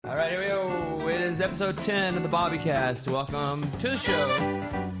All right, here we go. It is episode 10 of the Bobbycast. Welcome to the show.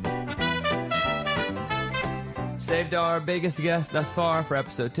 Saved our biggest guest thus far for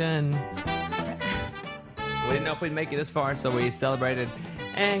episode 10. We didn't know if we'd make it this far, so we celebrated.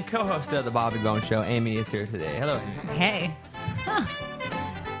 And co-host of the Bobby Bone Show, Amy, is here today. Hello, Amy. Hey. Huh.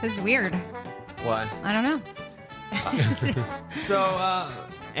 This is weird. What? I don't know. So,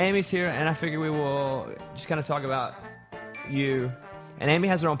 Amy's here, and I figure we will just kind of talk about you. And Amy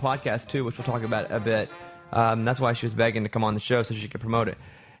has her own podcast, too, which we'll talk about a bit. That's why she was begging to come on the show so she could promote it.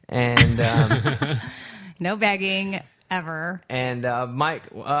 And no begging, ever. And Mike,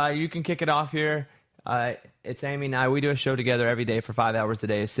 you can kick it off here. It's Amy and I. We do a show together every day for 5 hours a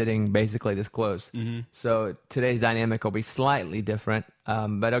day, sitting basically this close. Mm-hmm. So today's dynamic will be slightly different.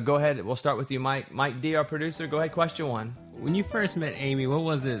 But go ahead. We'll start with you, Mike. Mike D, our producer. Go ahead, question one. When you first met Amy, what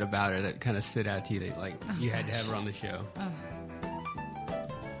was it about her that kind of stood out to you that you had to have her on the show?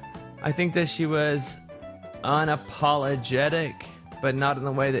 I think that she was unapologetic, but not in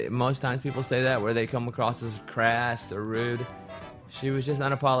the way that most times people say that, where they come across as crass or rude. She was just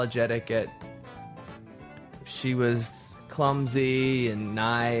unapologetic she was clumsy and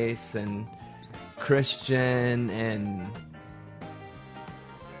nice and Christian and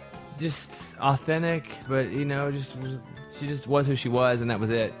just authentic, but she just was who she was, and that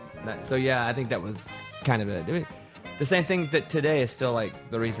was it. So yeah, I think that was kind of it. I mean, the same thing that today is still like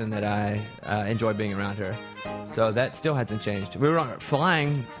the reason that I enjoy being around her. So that still hasn't changed. We were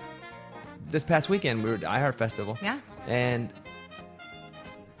flying this past weekend. We were at iHeart Festival. Yeah. And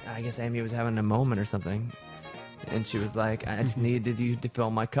I guess Amy was having a moment or something. And she was like, I just needed you to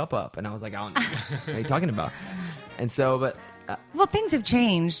fill my cup up. And I was like, I don't know. What are you talking about? And so, but... well, things have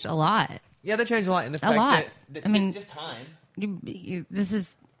changed a lot. Yeah, they've changed a lot. In the fact a lot. That I mean, just time. This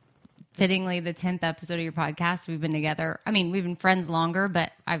is fittingly the 10th episode of your podcast. We've been together. I mean, we've been friends longer,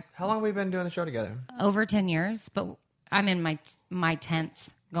 but How long have we been doing the show together? Over 10 years, but I'm in my 10th,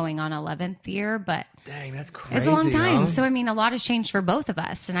 going on 11th year, but... Dang, that's crazy. It's a long time. Huh? So, I mean, a lot has changed for both of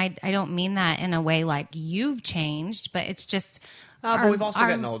us. And I don't mean that in a way like you've changed, but it's just... but we've also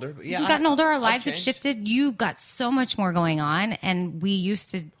gotten older. But yeah, we've gotten older. Our lives have changed. shifted. You've got so much more going on. And we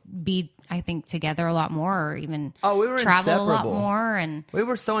used to be, I think, together a lot more, or even we were travel inseparable. a lot more. And we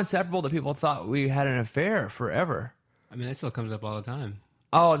were so inseparable that people thought we had an affair forever. I mean, that still comes up all the time.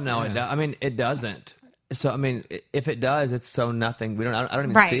 Oh, no. Yeah. I mean, it doesn't. So, I mean, if it does, it's so nothing. I don't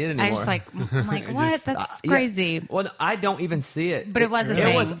even right. see it anymore. I just I'm like, what? That's crazy. Yeah. Well, I don't even see it. But it was a It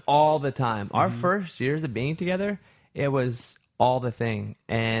thing. was all the time. Our first years of being together, it was all the thing.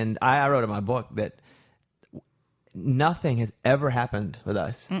 And I wrote in my book that nothing has ever happened with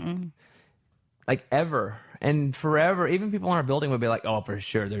us. Mm-mm. Like, ever. And forever. Even people in our building would be like, oh, for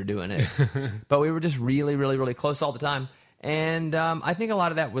sure they're doing it. But we were just really, really, really close all the time. And I think a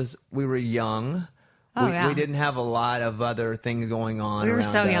lot of that was we were young. We didn't have a lot of other things going on. We were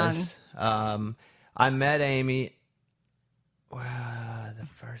so us. I met Amy the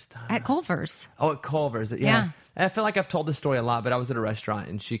first time At Culver's. Oh, at Culver's. Yeah. And I feel like I've told this story a lot, but I was at a restaurant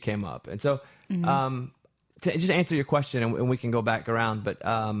and she came up, and so to just answer your question, and we can go back around. But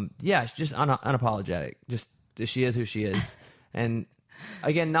yeah, she's just unapologetic. Just she is who she is, and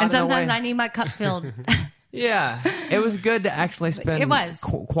again, not. And sometimes in a way, I need my cup filled. Yeah, it was good to actually spend It was.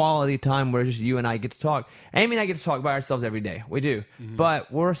 quality time where just you and I get to talk. Amy and I get to talk by ourselves every day. We do. Mm-hmm.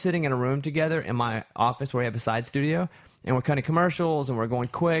 But we're sitting in a room together in my office where we have a side studio, and we're cutting commercials, and we're going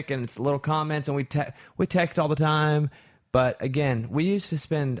quick, and it's little comments, and we text all the time. But again, we used to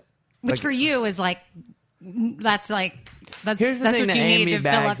spend... Which for you is that's what Here's the thing you that need Amy to fill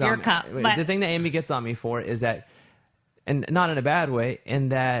up bags on your me. cup. But The thing that Amy gets on me for is that, and not in a bad way, in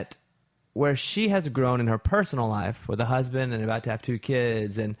that... where she has grown in her personal life with a husband and about to have 2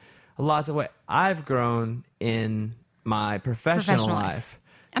 kids and lots of way, I've grown in my professional life.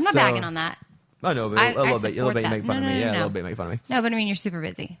 I'm not bagging on that. I know, but a little bit you make fun of me. Yeah, a little bit you make fun of me. No, but I mean, you're super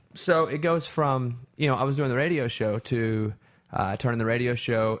busy. So it goes from, I was doing the radio show to turning the radio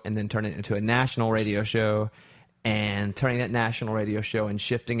show and then turning it into a national radio show and turning that national radio show and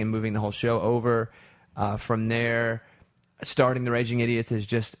shifting and moving the whole show over. From there, starting the Raging Idiots is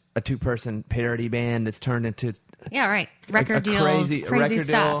just a 2-person parody band that's turned into record deals, crazy record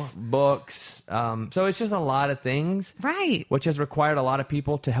stuff, deal, books. So it's just a lot of things, right? Which has required a lot of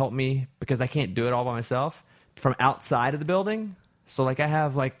people to help me because I can't do it all by myself from outside of the building. So I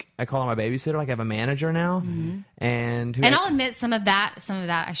have I call her my babysitter. I have a manager now, and I'll admit some of that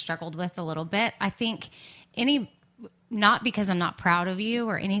I struggled with a little bit. I think not because I'm not proud of you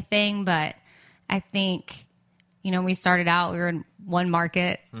or anything, but I think. We started out, we were in one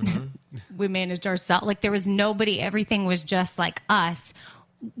market. Mm-hmm. We managed ourselves. There was nobody. Everything was just like us.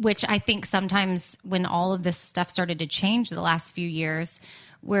 which I think sometimes when all of this stuff started to change the last few years,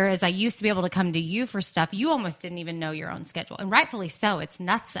 whereas I used to be able to come to you for stuff, you almost didn't even know your own schedule. And rightfully so, it's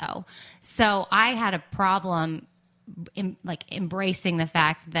nutso. So I had a problem embracing the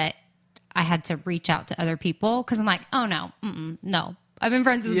fact that I had to reach out to other people because I'm like, oh no, no. I've been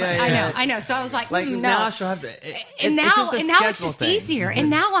friends with. I know. So I was like, no. Now she'll have to. Now it's just easier. And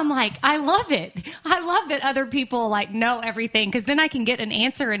now I'm like, I love it. I love that other people like know everything because then I can get an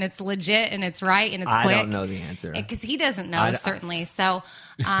answer and it's legit and it's right and it's quick. I don't know the answer because he doesn't know certainly. So,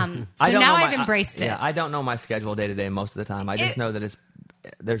 now I've embraced it. Yeah, I don't know my schedule day to day most of the time. I just know that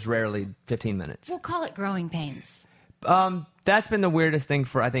there's rarely 15 minutes. We'll call it growing pains. That's been the weirdest thing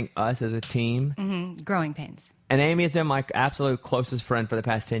for I think us as a team. Mm-hmm. Growing pains. And Amy has been my absolute closest friend for the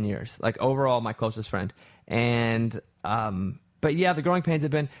past 10 years. Like, overall, my closest friend. And, but yeah, the growing pains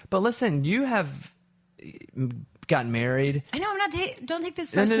have been... But listen, you have gotten married. I know, I'm not... don't take this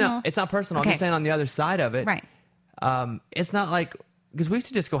personal. No. It's not personal. Okay. I'm just saying on the other side of it. Right. It's not like... Because we used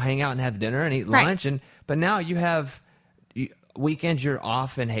to just go hang out and have dinner and eat lunch. But now you have... weekends you're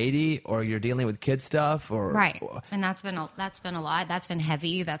off in Haiti or you're dealing with kid stuff or... Right. And that's been a lot. That's been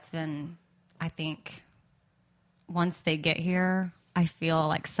heavy. That's been, I think... Once they get here, I feel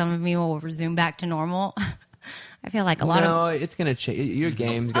like some of me will resume back to normal. I feel like a lot of... No, it's going to change. Your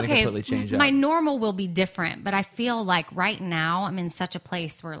game's going to completely change up. My normal will be different, but I feel like right now I'm in such a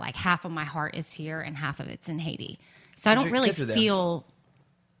place where like half of my heart is here and half of it's in Haiti. So I don't really feel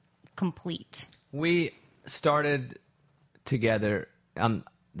complete. We started together on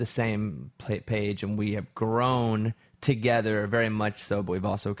the same page and we have grown together very much so, but we've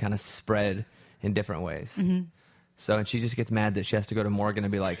also kind of spread in different ways. Mm-hmm. So, and she just gets mad that she has to go to Morgan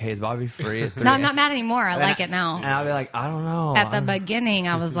and be like, hey, is Bobby free at 3? No, I'm not mad anymore. I like it now. And I'll be like, I don't know. At the beginning,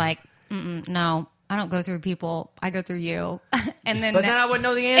 I was like, no, I don't go through people. I go through you. But then I wouldn't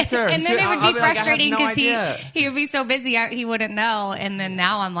know the answer. And then it would be frustrating because he would be so busy, he wouldn't know. And then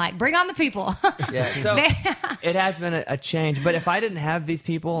now I'm like, bring on the people. Yeah, so it has been a change. But if I didn't have these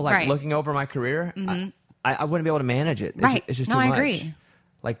people looking over my career, mm-hmm. I wouldn't be able to manage it. It's just too much. I agree.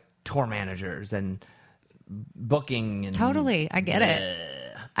 Like tour managers and... booking and totally I get it.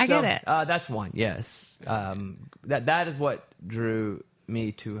 I get it. That's one. Yes. That is what drew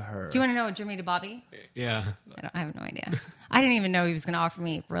me to her. Do you want to know what drew me to Bobby? Yeah. I have no idea. I didn't even know he was going to offer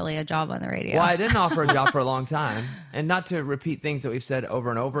me really a job on the radio. Well, I didn't offer a job for a long time, and not to repeat things that we've said over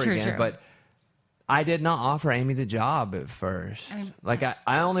and over again, but I did not offer Amy the job at first.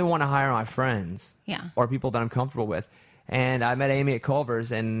 I only want to hire my friends, or people that I'm comfortable with. And I met Amy at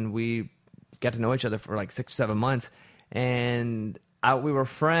Culver's, and we got to know each other for like 6 or 7 months, and we were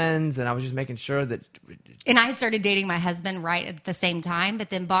friends, and I was just making sure that... And I had started dating my husband right at the same time, but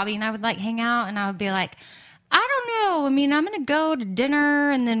then Bobby and I would like hang out, and I would be like, I don't know. I mean, I'm going to go to dinner,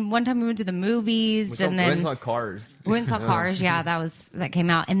 and then one time we went to the movies, we went and saw Cars. We went and saw Cars, yeah, that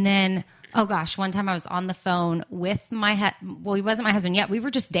came out. And then, oh gosh, one time I was on the phone with well, he wasn't my husband yet. We were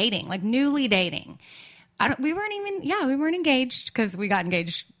just dating, like newly dating. We weren't engaged because we got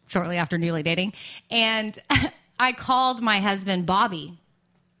engaged shortly after newly dating. And I called my husband, Bobby,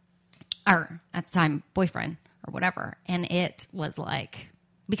 or at the time, boyfriend or whatever. And it was like,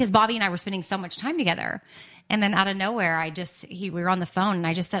 because Bobby and I were spending so much time together. And then out of nowhere, we were on the phone and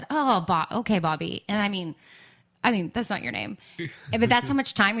I just said, okay, Bobby. And I mean, that's not your name, but that's how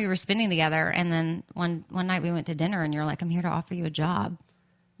much time we were spending together. And then one night we went to dinner and you're like, I'm here to offer you a job.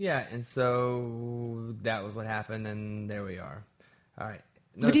 Yeah, and so that was what happened, and there we are. All right.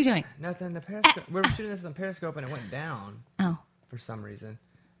 What are you doing? Nothing. The Periscope. We were shooting this on Periscope, and it went down. Oh. For some reason.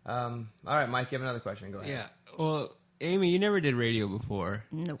 All right, Mike, you have another question. Go ahead. Yeah. Well, Amy, you never did radio before.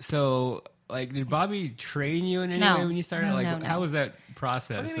 Nope. So, did Bobby train you in any way when you started? No. How was that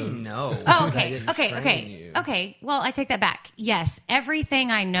process? What do you mean, no? Oh, okay. Okay. Well, I take that back. Yes,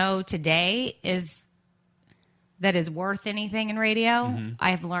 everything I know today that is worth anything in radio,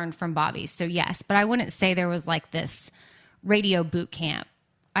 I've learned from Bobby. So yes, but I wouldn't say there was like this radio boot camp.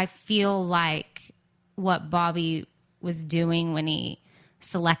 I feel like what Bobby was doing when he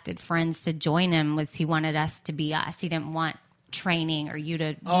selected friends to join him was he wanted us to be us. He didn't want training or you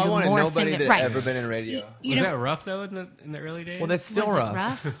to I wanted nobody that ever been in radio. Was that rough though in the early days? Well, that's still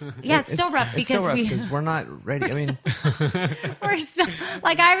rough. Yeah, it's still rough because we're not radio. We're still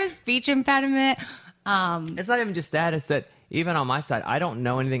like I have a speech impediment. It's not even just that. It's that even on my side, I don't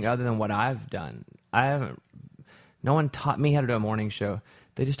know anything other than what I've done. No one taught me how to do a morning show.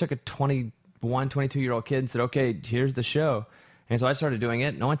 They just took a 21, 22-year-old kid and said, okay, here's the show. And so I started doing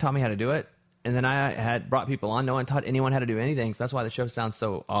it. No one taught me how to do it. And then I had brought people on. No one taught anyone how to do anything. So that's why the show sounds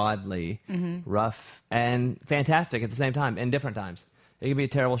so oddly rough and fantastic at the same time, in different times. It can be a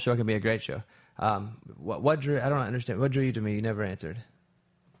terrible show. It can be a great show. What drew? I don't understand. What drew you to me? You never answered.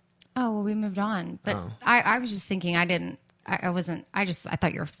 Oh, well, we moved on. But Oh. I was just thinking I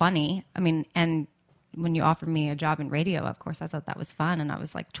thought you were funny. I mean, and when you offered me a job in radio, of course, I thought that was fun. And I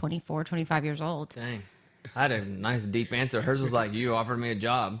was like 24, 25 years old. Dang. I had a nice deep answer. Hers was like, you offered me a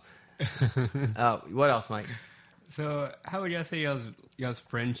job. What else, Mike? So, how would y'all say y'all's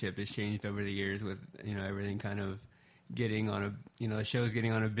friendship has changed over the years with, everything kind of getting on the show's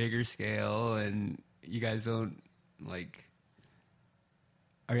getting on a bigger scale, and you guys don't,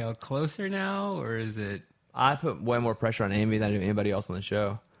 are y'all closer now, or is it? I put way more pressure on Amy than I do anybody else on the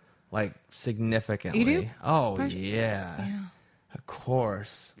show. Like, significantly. You do? Oh, Pressure? yeah. Of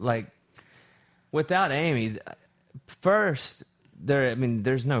course. Like, without Amy, first,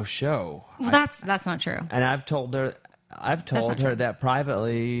 there's no show. Well, that's not true. And I've told her that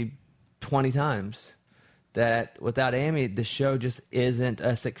privately 20 times, that without Amy, the show just isn't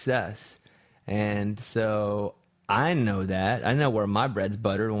a success. And so I know that. I know where my bread's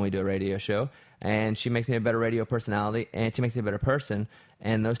buttered when we do a radio show. And she makes me a better radio personality, and she makes me a better person.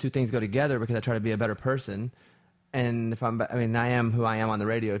 And those two things go together because I try to be a better person. And I am who I am on the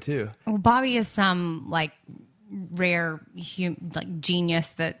radio too. Well, Bobby is some rare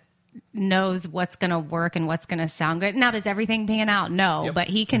genius that knows what's going to work and what's going to sound good. Now, does everything pan out? No, Yep. but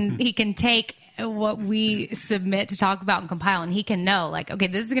he can take what we submit to talk about and compile, and he can know okay,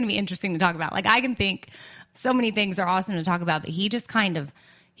 this is going to be interesting to talk about. I can think so many things are awesome to talk about, but he just kind of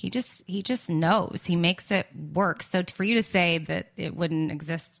he just knows. He makes it work. So for you to say that it wouldn't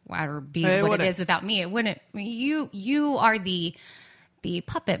exist or be what it is without me, it wouldn't. You are the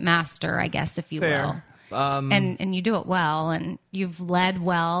puppet master, I guess, if you Fair. will. And you do it well, and you've led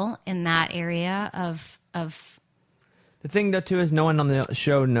well in that area of. The thing, though, too, is no one on the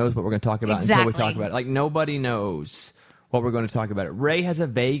show knows what we're going to talk about until we talk about it. Like, nobody knows what we're going to talk about. Ray has a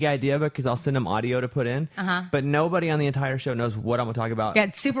vague idea because I'll send him audio to put in, but nobody on the entire show knows what I'm going to talk about. Yeah,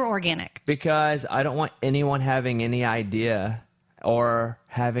 it's super organic. Because I don't want anyone having any idea or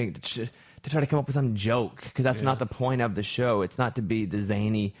having to try to come up with some joke, because that's not the point of the show. It's not to be the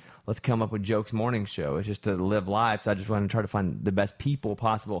zany, let's come up with jokes morning show. It's just to live life. So I just want to try to find the best people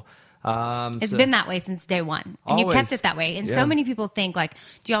possible. It's been that way since day one, and you've kept it that way. And so many people think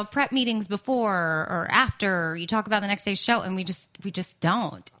do y'all prep meetings before or after you talk about the next day's show? And we just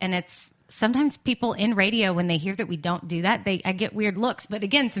don't. And it's sometimes people in radio, when they hear that we don't do that, I get weird looks. But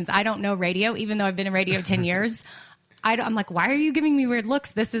again, since I don't know radio, even though I've been in radio 10 years, I'm like, why are you giving me weird looks?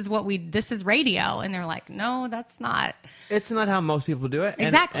 This is radio. And they're like, no, that's not. It's not how most people do it.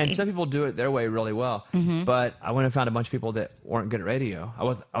 Exactly. And some people do it their way really well. Mm-hmm. But I went and found a bunch of people that weren't good at radio. I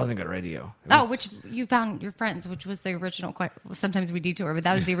wasn't good at radio. Which you found your friends, which was the original question. Sometimes we detour, but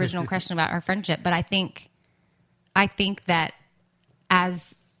that was the original question about our friendship. But I think that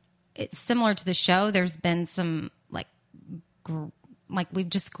as it's similar to the show, there's been some we've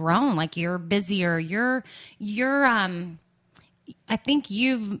just grown. You're busier. I think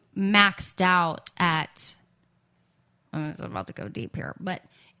you've maxed out at. I'm about to go deep here, but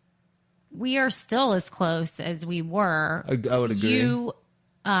we are still as close as we were. I would agree. You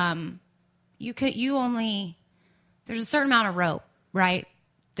only there's a certain amount of rope, right?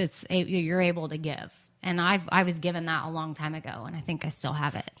 You're able to give. And I was given that a long time ago, and I think I still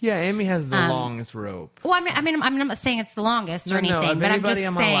have it. Yeah, Amy has the longest rope. Well, I'm not saying it's the longest or anything, but I'm just saying.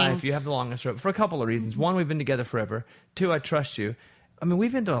 In my life, you have the longest rope for a couple of reasons. One, we've been together forever. Two, I trust you. I mean,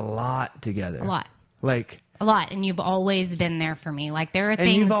 we've been through a lot together. A lot. A lot, and you've always been there for me. There are things.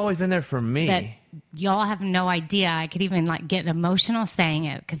 And you've always been there for me. That y'all have no idea. I could even get emotional saying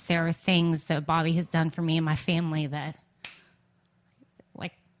it, because there are things that Bobby has done for me and my family that.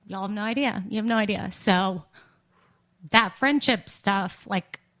 Y'all have no idea. You have no idea. So that friendship stuff,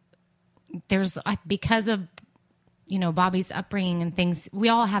 there's because of, Bobby's upbringing and things, we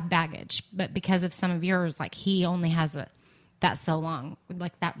all have baggage, but because of some of yours, he only has that so long,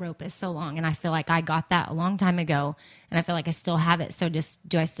 that rope is so long. And I feel like I got that a long time ago, and I feel like I still have it. So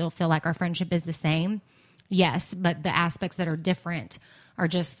do I still feel like our friendship is the same? Yes. But the aspects that are different are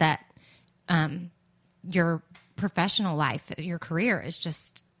just that, your professional life, your career is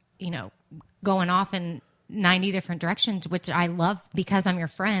just, going off in 90 different directions, which I love because I'm your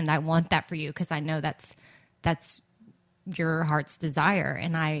friend. I want that for you because I know that's your heart's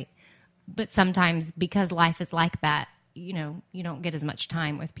desire. But sometimes because life is like that, you don't get as much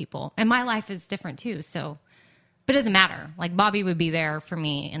time with people. And my life is different too. So, but it doesn't matter. Bobby would be there for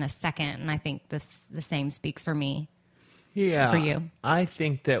me in a second. And I think the same speaks for me. Yeah, for you. I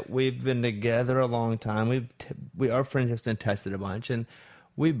think that we've been together a long time. Our friendship's been tested a bunch, and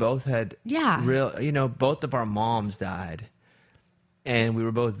we both had both of our moms died, and we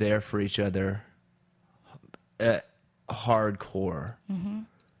were both there for each other, hardcore.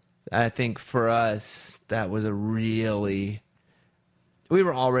 I think for us, that was we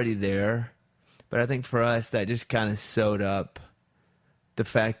were already there, but I think for us, that just kind of sewed up the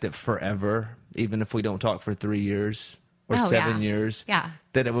fact that forever, even if we don't talk for 3 years or 7 years,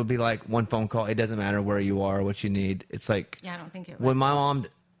 that it would be like one phone call. It doesn't matter where you are, what you need. It's like, I don't think it would. When I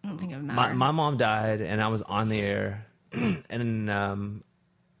don't think it would matter. my mom died, and I was on the air, and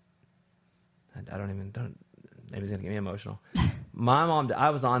maybe it's gonna get me emotional. My mom, I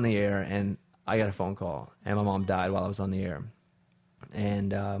was on the air, and I got a phone call, and my mom died while I was on the air,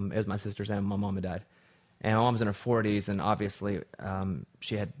 and it was my sister's, and my mom had died, and my mom's in her 40s, and obviously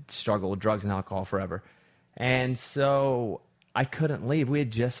she had struggled with drugs and alcohol forever, and so I couldn't leave. We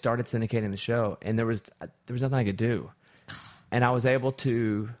had just started syndicating the show, and there was nothing I could do. And I was able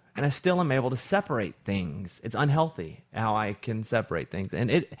to, and I still am able to separate things. It's unhealthy how I can separate things.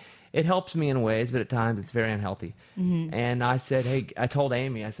 And it helps me in ways, but at times it's very unhealthy. And I said, I told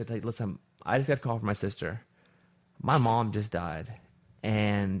Amy, I said, hey, listen, I just got a call from my sister. My mom just died.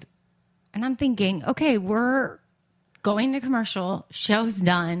 And I'm thinking, okay, we're going to commercial, show's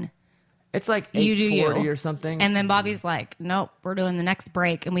done. It's like 8:40 or something. And then Bobby's like, nope, we're doing the next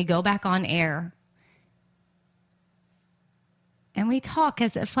break. And we go back on air. And we talk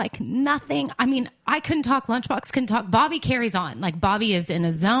as if like nothing. I mean, I couldn't talk. Lunchbox couldn't talk. Bobby carries on. Like Bobby is in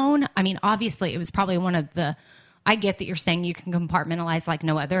a zone. I mean, obviously it was probably one of the, I get that you're saying you can compartmentalize like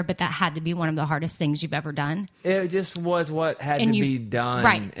no other, but that had to be one of the hardest things you've ever done. It just was what had to be done.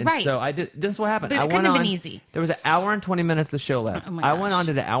 Right, and right. So this is what happened. But it couldn't have been easy. There was an hour and 20 minutes of the show left. Oh my I gosh. went on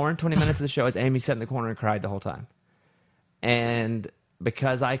to the hour and 20 minutes of the show as Amy sat in the corner and cried the whole time. And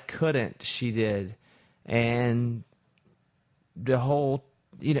because I couldn't, she did. And the whole,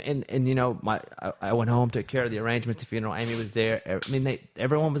 I went home, took care of the arrangements, the funeral. Amy was there. I mean,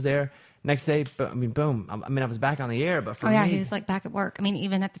 everyone was there. Next day, boom. I was back on the air, but for me, he was like back at work. I mean,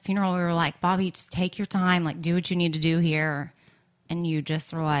 even at the funeral, we were like, Bobby, just take your time, like do what you need to do here. And you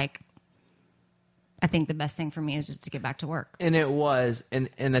just were like, I think the best thing for me is just to get back to work. And it was, and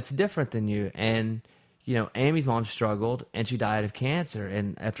that's different than you. And, Amy's mom struggled, and she died of cancer.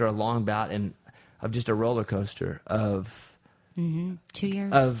 And after a long bout of just a roller coaster of 2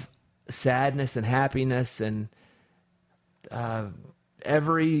 years of sadness and happiness and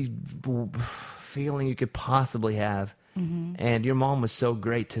every feeling you could possibly have. And your mom was so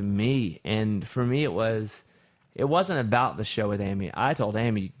great to me. And for me, it wasn't about the show with Amy. I told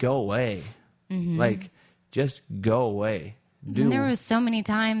Amy, go away. Like, just go away. And there was so many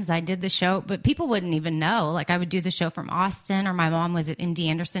times I did the show, but people wouldn't even know. Like I would do the show from Austin, or my mom was at MD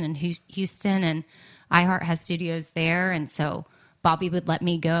Anderson in Houston, and iHeart has studios there. And so Bobby would let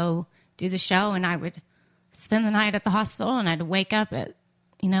me go do the show, and I would spend the night at the hospital, and I'd wake up at,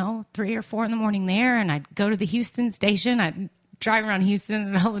 3 or 4 in the morning there, and I'd go to the Houston station. I'd drive around Houston in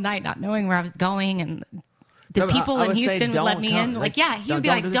the middle of the night, not knowing where I was going. And the people in Houston would let me in. Like, he would be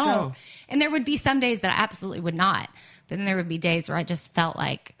like, don't. And there would be some days that I absolutely would not. But then there would be days where I just felt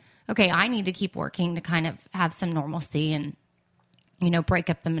like, okay, I need to keep working to kind of have some normalcy and, break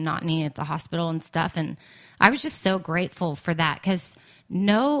up the monotony at the hospital and stuff. And I was just so grateful for that, because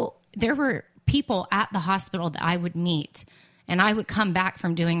there were people at the hospital that I would meet, and I would come back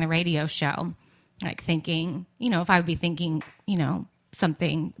from doing the radio show, like thinking, if I would be thinking,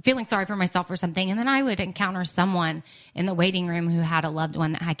 something, feeling sorry for myself or something. And then I would encounter someone in the waiting room who had a loved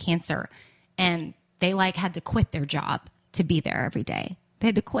one that had cancer, and they had to quit their job to be there every day. They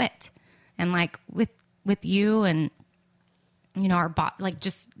had to quit. And with you and, our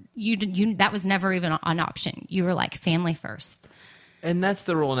just you, that was never even an option. You were like family first. And that's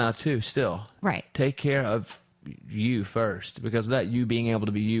the rule now too, still. Right. Take care of you first, because without you being able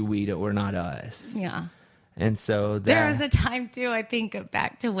to be you, we're not us. Yeah. And so there was a time too, I think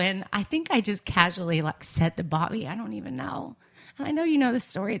back to when I think I just casually said to Bobby, I don't even know. And I know you know the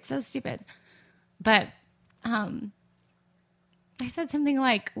story. It's so stupid. But I said something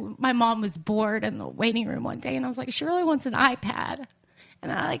like, my mom was bored in the waiting room one day, and I was like, she really wants an iPad.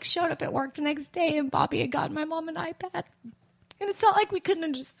 And I showed up at work the next day, and Bobby had gotten my mom an iPad. And it's not like we couldn't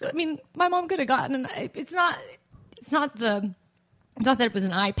have just, my mom could have gotten it's not that it was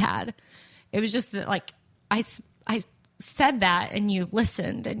an iPad. It was just that I said that, and you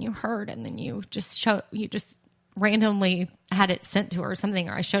listened and you heard, and then you just randomly had it sent to her or something,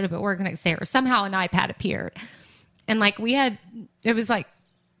 or I showed up at work the next day, or somehow an iPad appeared. And it was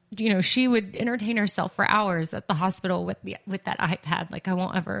she would entertain herself for hours at the hospital with that iPad. I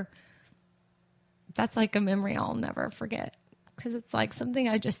won't ever, that's a memory I'll never forget, because it's something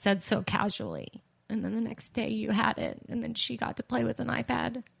I just said so casually. And then the next day you had it. And then she got to play with an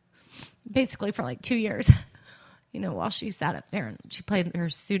iPad basically for like 2 years, while she sat up there and she played her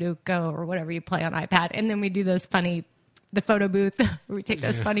Sudoku or whatever you play on iPad. And then we do those the photo booth where we take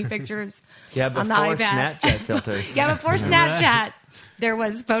those funny pictures on the iPad. Snapchat filters. Yeah, before Snapchat, there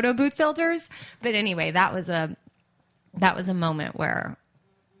was photo booth filters. But anyway, that was a moment where,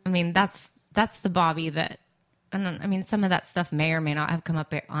 that's the Bobby that, some of that stuff may or may not have come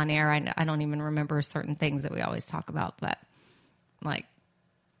up on air. I don't even remember certain things that we always talk about, but like,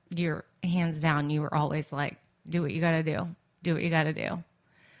 you're hands down, you were always like, do what you got to do. Do what you got to do.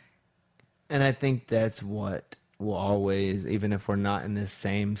 And I think that's what will always, even if we're not in the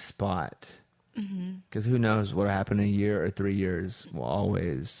same spot, because who knows what will happen in a year or 3 years, will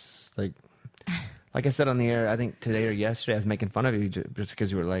always, like I said on the air, I think today or yesterday, I was making fun of you just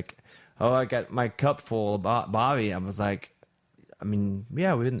because you were like, oh, I got my cup full of Bobby. I was like,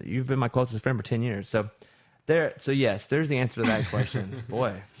 yeah, you've been my closest friend for 10 years. So yes, there's the answer to that question.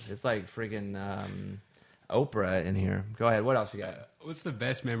 Boy, it's like freaking Oprah in here. Go ahead. What else you got? What's the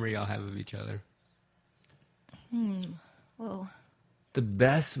best memory y'all have of each other? Whoa. The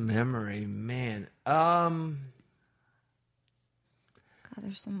best memory, man. God,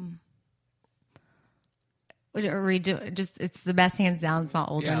 there's some. Are we just? It's the best hands down. It's not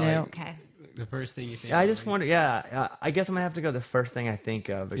old or new. Okay. The first thing you think. Yeah, I just wonder. Yeah, I guess I'm gonna have to go the first thing I think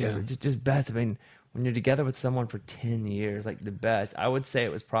of because just best. When you're together with someone for 10 years, like the best, I would say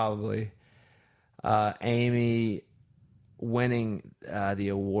it was probably Amy winning the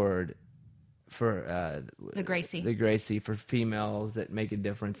award for the Gracie for females that make a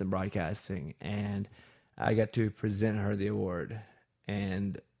difference in broadcasting, and I got to present her the award,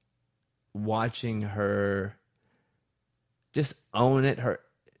 and watching her just own it,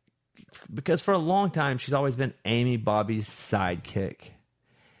 because for a long time she's always been Amy Bobby's sidekick,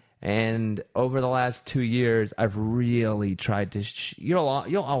 and over the last 2 years I've really tried to you'll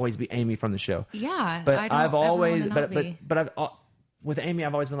always be Amy from the show. Yeah, but I've always but I've with Amy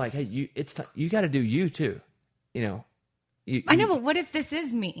I've always been like, hey, you got to do you too, I know, but what if this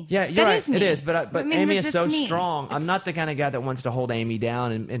is me? Yeah, you're right. It is, but Amy is so strong. I'm not the kind of guy that wants to hold Amy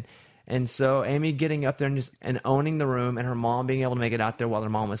down, and so Amy getting up there and owning the room, and her mom being able to make it out there while her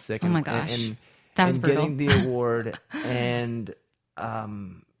mom was sick. Oh my gosh, that was brutal. Getting the award and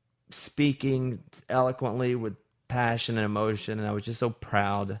speaking eloquently with passion and emotion, and I was just so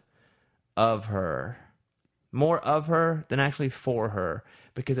proud of her. More of her than actually for her,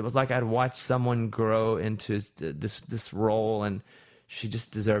 because it was like I'd watched someone grow into this role, and she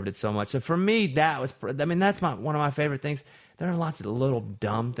just deserved it so much. So for me, that's one of my favorite things. There are lots of little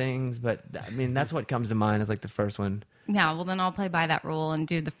dumb things, but that's what comes to mind as like the first one. Yeah, well then I'll play by that rule and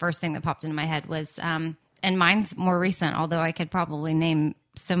do the first thing that popped into my head was, and mine's more recent, although I could probably name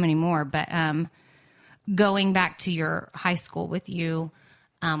so many more, but going back to your high school with you,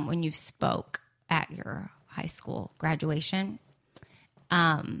 when you spoke at your high school graduation,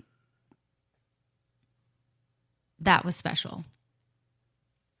 that was special.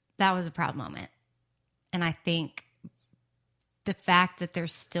 That was a proud moment. And I think the fact that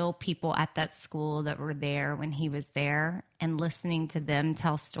there's still people at that school that were there when he was there and listening to them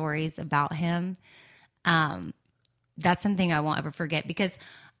tell stories about him, that's something I won't ever forget, because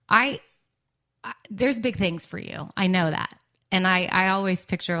there's big things for you. I know that. And I always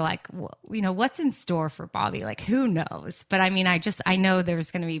picture like, what's in store for Bobby? Like, who knows? But I know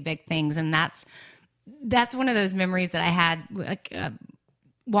there's going to be big things. And that's one of those memories that I had, like,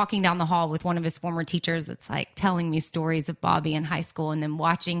 walking down the hall with one of his former teachers that's like telling me stories of Bobby in high school, and then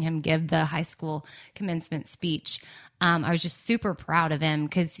watching him give the high school commencement speech. I was just super proud of him,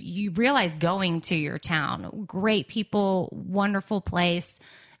 because you realize going to your town, great people, wonderful place.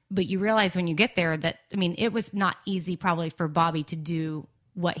 But you realize when you get there that, it was not easy probably for Bobby to do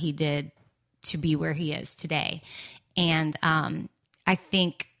what he did to be where he is today. And I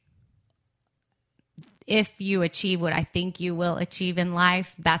think if you achieve what I think you will achieve in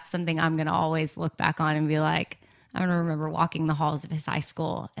life, that's something I'm going to always look back on and be like, I'm going to remember walking the halls of his high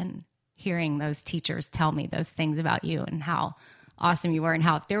school and hearing those teachers tell me those things about you and how awesome you were, and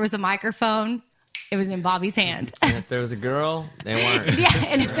how if there was a microphone, it was in Bobby's hand. And if there was a girl, they weren't. Yeah,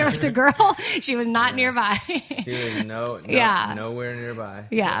 and if there was a girl, she was not nearby. She was nowhere nearby.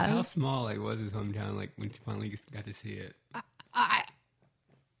 Yeah. How small was his hometown? Like when you finally got to see it.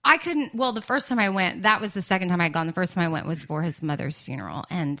 I couldn't. Well, the first time I went, that was the second time I'd gone. The first time I went was for his mother's funeral,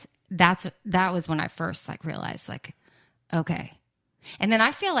 and that was when I first realized okay. And then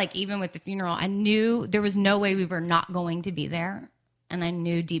I feel like even with the funeral, I knew there was no way we were not going to be there. And I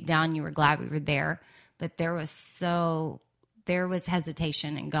knew deep down you were glad we were there, but there was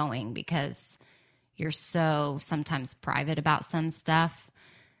hesitation in going, because you're so sometimes private about some stuff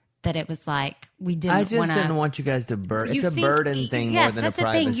that it was like we didn't. I just didn't want you guys to burden. It's a burden thing more than a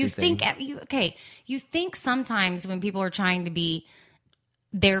privacy thing. You think sometimes when people are trying to be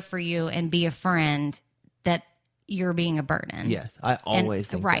there for you and be a friend that you're being a burden. Yes, I always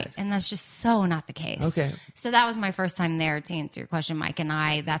think right, that. and that's just so not the case. Okay, so that was my first time there. To answer your question, Mike, and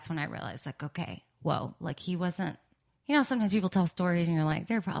that's when I realized, like, okay, whoa, like he wasn't. You know, sometimes people tell stories and you're like,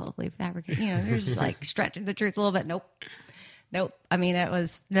 they're probably fabricated. You know, you're just like stretching the truth a little bit. Nope. I mean, it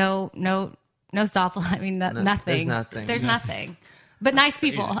was no stop. I mean, nothing. There's nothing. But nice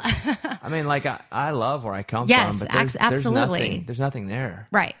people. I mean, like I love where I come yes, from. Yes, absolutely. There's nothing there.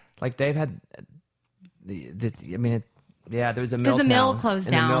 Right. Like they've had. There was a mill. Because the mill closed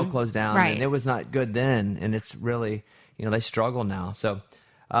down. The mill closed down, right? And it was not good then, and it's really, they struggle now. So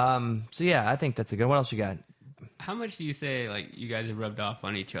yeah, I think that's a good. What else you got? How much do you say like you guys have rubbed off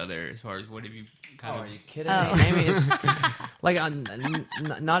on each other as far as what have you kind of? Are you kidding me? Amy is like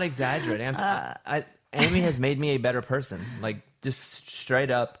not exaggerating. Amy has made me a better person. Like just straight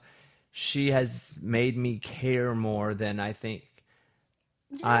up, she has made me care more than I think.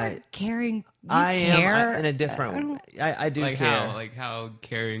 Caring. I am in a different way. I do like care. How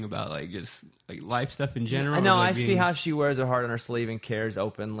caring about like just like life stuff in general. I know. Like I see how she wears her heart on her sleeve and cares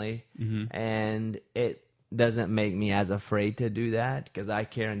openly, and it doesn't make me as afraid to do that because I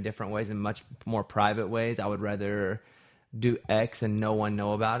care in different ways, in much more private ways. I would rather do X and no one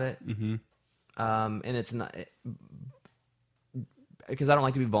know about it, and it's not because I don't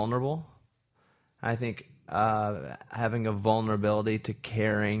like to be vulnerable. I think having a vulnerability to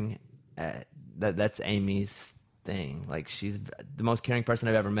caring, that's Amy's thing. Like she's the most caring person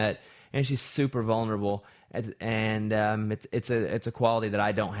I've ever met, and she's super vulnerable. And it's a quality that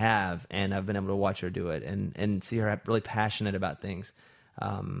I don't have, and I've been able to watch her do it and see her really passionate about things.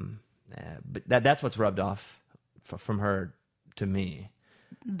 But that's what's rubbed off from her to me.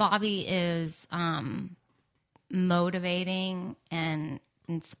 Bobby is motivating and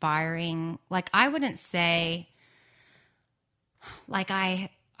inspiring. Like I wouldn't say, like I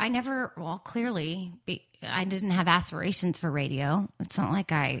never. Well, clearly. I didn't have aspirations for radio. It's not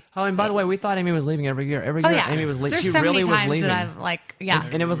like I. Oh, and by the way, we thought Amy was leaving every year. Every year, Amy was leaving. There's She so really many times was leaving. that I've like, yeah.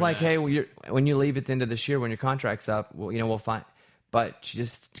 And it was like, hey, when you leave at the end of this year, when your contract's up, well, we'll find. But she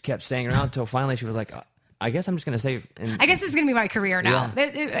just kept staying around until finally she was like, I guess I'm just going to say. I guess this is going to be my career now. Yeah.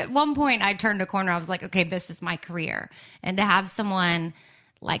 At one point, I turned a corner. I was like, okay, this is my career. And to have someone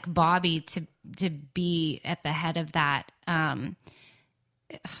like Bobby to be at the head of that,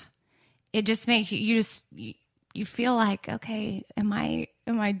 it just makes you feel like, okay, am I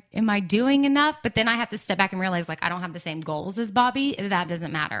doing enough? But then I have to step back and realize, like, I don't have the same goals as Bobby. That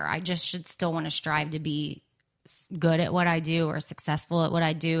doesn't matter. I just should still want to strive to be good at what I do or successful at what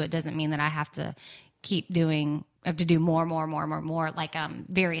I do. It doesn't mean that I have to keep doing. I have to do more, like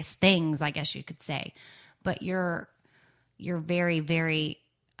various things, I guess you could say. But you're very, very.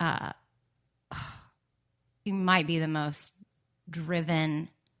 You might be the most driven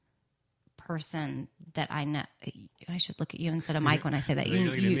person that I know. I should look at you instead of Mike when I say that.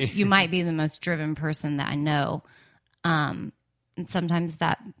 You might be the most driven person that I know. And sometimes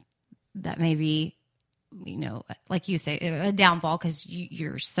that may be, like you say, a downfall because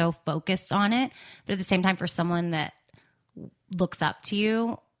you're so focused on it. But at the same time, for someone that looks up to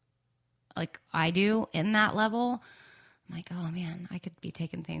you, like I do in that level, I'm like, oh man, I could be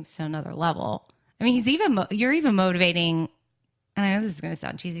taking things to another level. I mean, you're even motivating. And I know this is going to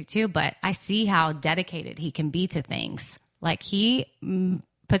sound cheesy too, but I see how dedicated he can be to things. Like he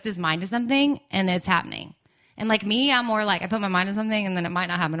puts his mind to something and it's happening. And like me, I'm more like I put my mind to something and then it might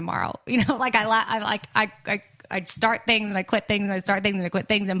not happen tomorrow. Like I start things and I quit things and I start things and I quit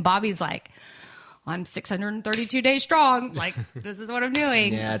things. And Bobby's like, I'm 632 days strong. Like, this is what I'm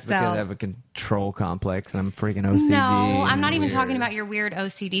doing. Yeah, it's because I have a control complex and I'm freaking OCD. No, I'm not even talking about your weird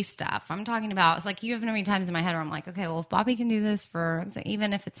OCD stuff. I'm talking about, it's like you have many times in my head where I'm like, okay, well, if Bobby can do this so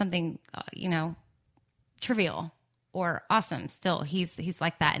even if it's something, trivial or awesome, still, he's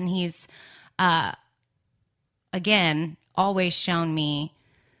like that. And he's, again, always shown me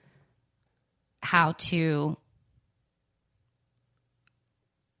how to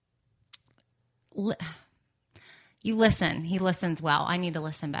you listen. He listens well. I need to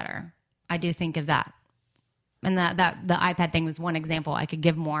listen better. I do think of that. And that the iPad thing was one example. I could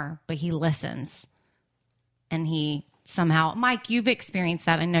give more, but he listens. And he somehow, Mike, you've experienced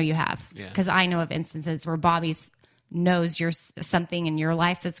that. I know you have. Because I know of instances where Bobby knows something in your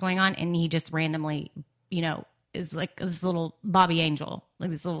life that's going on, and he just randomly, is like this little Bobby angel, like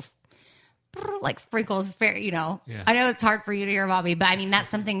this little like sprinkles, fair, you know. Yeah. I know it's hard for you to hear Bobby, but I mean, that's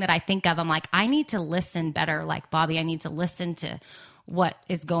something that I think of. I'm like, I need to listen better like Bobby. I need to listen to what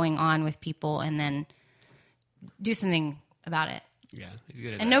is going on with people and then do something about it. Yeah, he's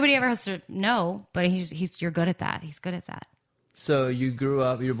good at And that. nobody ever has to know, but you're good at that. He's good at that. So you grew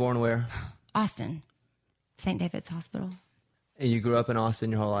up, you were born where? Austin, St. David's Hospital. And you grew up in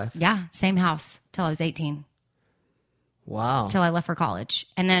Austin your whole life? Yeah, same house till I was 18. Wow. Till I left for college.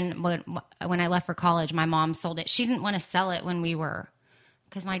 And then when I left for college, my mom sold it. She didn't want to sell it when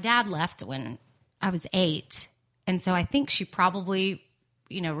because my dad left when I was 8. And so I think she probably,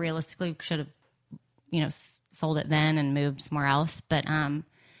 you know, realistically should have, you know, sold it then and moved somewhere else. But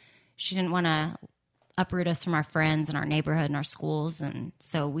she didn't want to uproot us from our friends and our neighborhood and our schools. And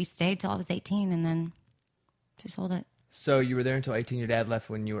so we stayed till I was 18 and then she sold it. So you were there until 18. Your dad left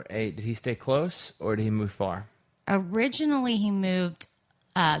when you were 8. Did he stay close or did he move far? Originally, he moved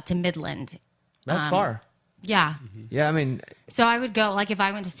to Midland. That's far. Yeah. Yeah, I mean, So I would go, like if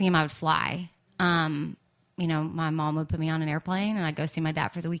I went to see him, I would fly. You know, my mom would put me on an airplane and I'd go see my dad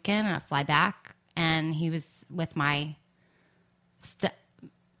for the weekend and I'd fly back. And he was with my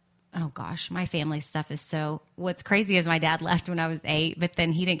my family stuff is so, what's crazy is my dad left when I was 8, but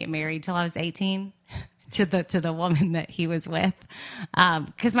then he didn't get married till I was 18 to the woman that he was with.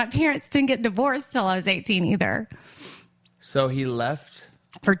 Cause my parents didn't get divorced till I was 18 either. so he left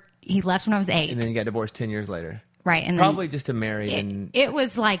He left when I was 8. and then he got divorced 10 years later. Right. And Probably just to marry and it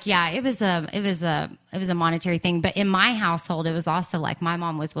was like, yeah, it was a monetary thing. But in my household, it was also like my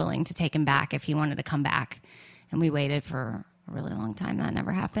mom was willing to take him back if he wanted to come back. And we waited for a really long time. That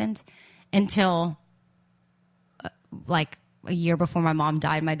never happened until like a year before my mom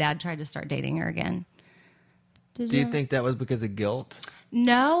died. My dad tried to start dating her again. do you think that was because of guilt?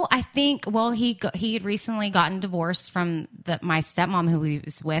 No, I think, well, he had recently gotten divorced from my stepmom who he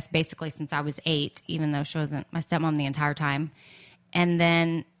was with basically since I was 8, even though she wasn't my stepmom the entire time. And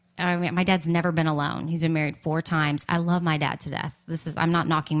then my dad's never been alone. He's been married 4 times. I love my dad to death. I'm not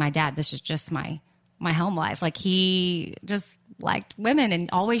knocking my dad. This is just my home life. Like he just liked women and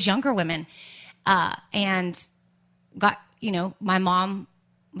always younger women. And got, you know, my mom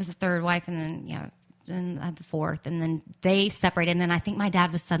was the 3rd wife and then, you know, and I had the 4th, and then they separated. And then I think my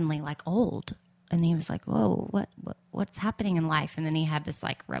dad was suddenly like old, and he was like, "Whoa, what's happening in life?" And then he had this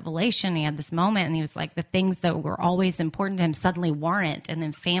like revelation. He had this moment, and he was like, the things that were always important to him suddenly weren't, and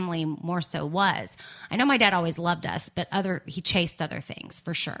then family more so was. I know my dad always loved us, but he chased other things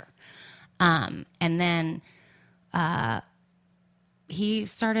for sure. And then he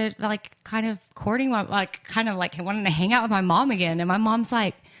started like kind of courting he wanted to hang out with my mom again, and my mom's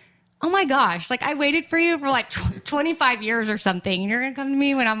like, oh my gosh, like I waited for you for like 25 years or something. And you're going to come to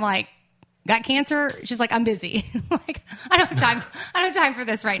me when I'm like, got cancer? She's like, I'm busy. Like, I don't have time for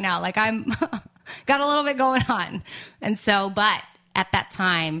this right now. Like I'm got a little bit going on. And so, but at that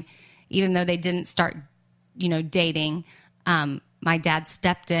time, even though they didn't start, you know, dating, my dad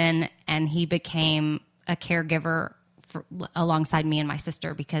stepped in and he became a caregiver alongside me and my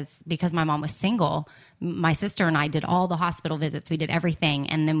sister because my mom was single. My sister and I did all the hospital visits. We did everything.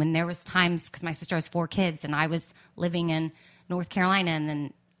 And then when there was times, because my sister has 4 kids and I was living in North Carolina and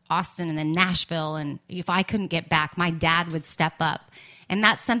then Austin and then Nashville. And if I couldn't get back, my dad would step up. And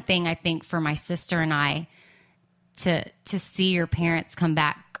that's something I think for my sister and I to see your parents come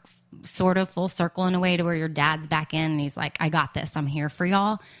back sort of full circle in a way to where your dad's back in and he's like, I got this. I'm here for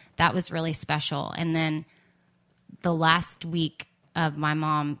y'all. That was really special. And then the last week of my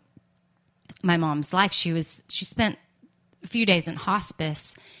mom's life, she spent a few days in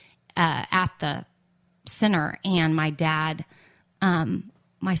hospice at the center, and my dad,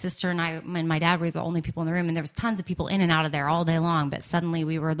 my sister and I and my dad were the only people in the room, and there was tons of people in and out of there all day long, but suddenly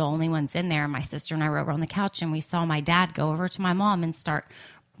we were the only ones in there. My sister and I were over on the couch, and we saw my dad go over to my mom and start,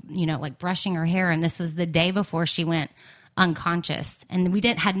 you know, like brushing her hair, and this was the day before she went unconscious, and we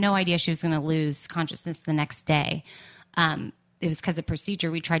had no idea she was going to lose consciousness the next day. It was because of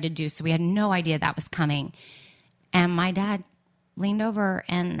procedure we tried to do, so we had no idea that was coming. And my dad leaned over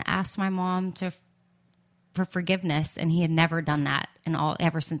and asked my mom for forgiveness, and he had never done that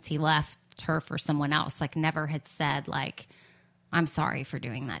ever since he left her for someone else. Like never had said like, "I'm sorry for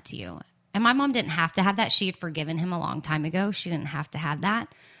doing that to you." And my mom didn't have to have that. She had forgiven him a long time ago. She didn't have to have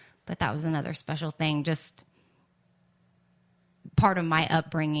that, but that was another special thing. Just part of my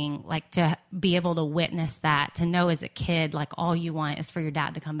upbringing, like to be able to witness that, to know as a kid, like all you want is for your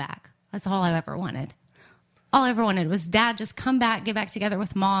dad to come back. That's all I ever wanted. All I ever wanted was dad, just come back, get back together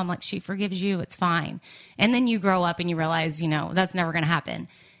with mom. Like she forgives you. It's fine. And then you grow up and you realize, you know, that's never going to happen.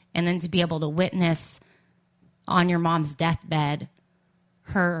 And then to be able to witness on your mom's deathbed,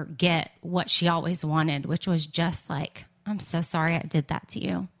 her get what she always wanted, which was just like, I'm so sorry I did that to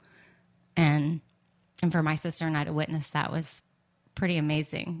you. And for my sister and I to witness that was pretty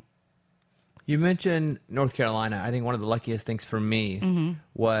amazing. You mentioned North Carolina. I think one of the luckiest things for me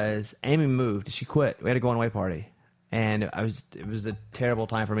was Amy moved. She quit. We had a going away party. And it was a terrible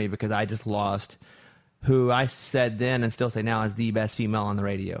time for me because I just lost who I said then and still say now is the best female on the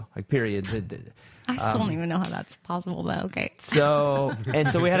radio. Like, period. I still don't even know how that's possible, but okay. So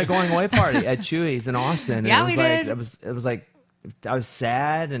we had a going away party at Chewy's in Austin. And Yeah, it was we like, did. It was like, I was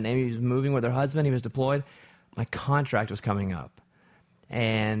sad, and Amy was moving with her husband. He was deployed. My contract was coming up,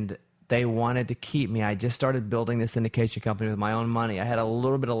 and they wanted to keep me. I just started building this syndication company with my own money. I had a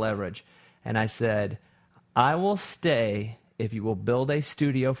little bit of leverage, and I said, I will stay if you will build a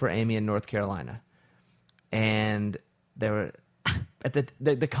studio for Amy in North Carolina. And they were at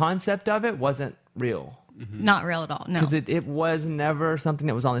the concept of it wasn't real. Not real at all. No. Because it was never something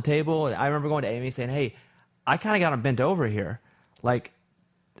that was on the table. I remember going to Amy saying, hey, I kind of got them bent over here. Like,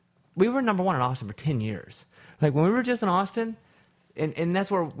 we were number one in Austin for 10 years. Like, when we were just in Austin, and that's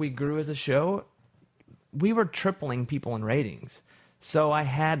where we grew as a show, we were tripling people in ratings. So I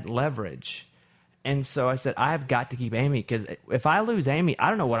had leverage. And so I said, I've got to keep Amy, because if I lose Amy, I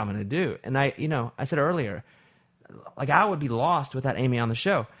don't know what I'm going to do. And I said earlier, like, I would be lost without Amy on the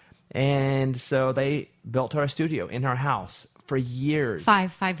show. And so they built her a studio in her house for years.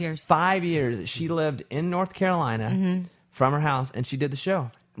 5 years. 5 years. She lived in North Carolina from her house, and she did the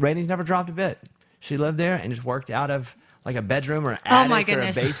show. Ratings never dropped a bit. She lived there and just worked out of like a bedroom or an attic Oh my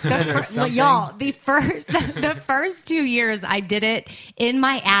goodness. or a basement or something. Y'all, the first 2 years I did it in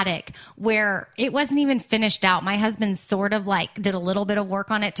my attic where it wasn't even finished out. My husband sort of like did a little bit of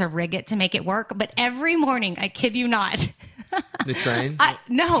work on it to rig it to make it work. But every morning, I kid you not, The train?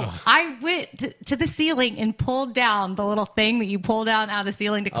 I went to the ceiling and pulled down the little thing that you pull down out of the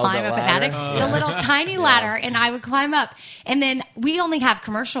ceiling to climb the up an ladder? attic. The little tiny ladder, and I would climb up. And then we only have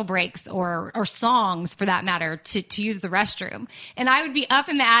commercial breaks or songs, for that matter, to use the restroom. And I would be up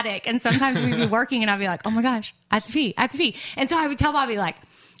in the attic, and sometimes we'd be working, and I'd be like, oh my gosh, I have to pee. And so I would tell Bobby, like,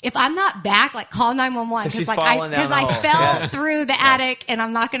 if I'm not back, like, call 911 'Cause she's because falling down the I hole. fell Yeah. through the attic and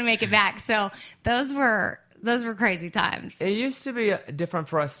I'm not going to make it back. So those were crazy times. It used to be different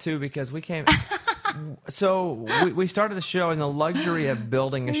for us too, because we came. So we started the show in the luxury of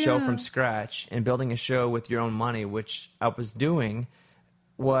building a show from scratch and building a show with your own money, which I was doing.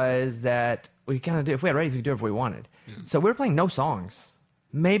 Was that we kind of do? If we had ratings, we could do it if we wanted. So we were playing no songs,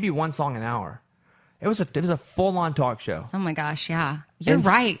 maybe one song an hour. It was a full on talk show. Oh my gosh, yeah. You're And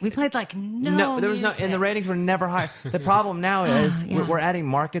right. We played like no there was no, and the ratings were never high. The problem now is Yeah. we're adding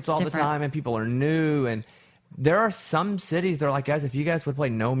markets all the different. time, and people are new. And there are some cities that are like, guys, if you guys would play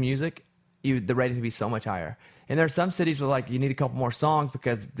no music, the ratings would be so much higher. And there are some cities where like you need a couple more songs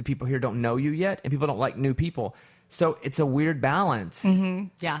because the people here don't know you yet, and people don't like new people. So it's a weird balance.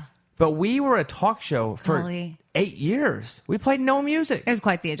 Yeah. But we were a talk show for Golly. 8 years. We played no music, It was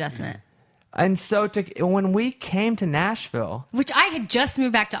quite the adjustment. and so when we came to Nashville. Which I had just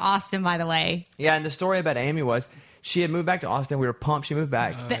moved back to Austin, by the way. Yeah, and the story about Amy was she had moved back to Austin. We were pumped. She moved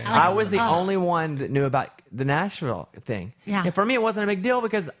back. But, I was the only one that knew about the Nashville thing. Yeah. And for me, it wasn't a big deal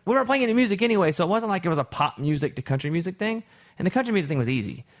because we weren't playing any music anyway, so it wasn't like it was a pop music to country music thing. And the country music thing was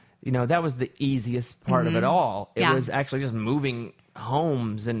easy. You know, that was the easiest part of it all. It Yeah. was actually just moving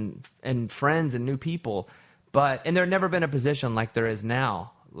homes and friends and new people. And there had never been a position like there is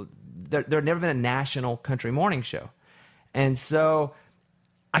now. There had never been a national country morning show. And so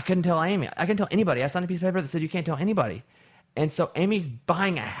I couldn't tell Amy. I couldn't tell anybody. I signed a piece of paper that said you can't tell anybody. And so Amy's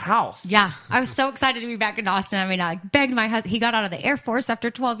buying a house. Yeah. I was so excited to be back in Austin. I mean, I begged my husband. He got out of the Air Force after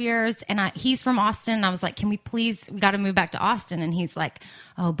 12 years, and he's from Austin. And I was like, we got to move back to Austin. And he's like,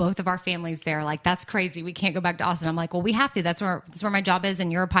 oh, both of our families there. Like, that's crazy. We can't go back to Austin. I'm like, well, we have to. That's where my job is, and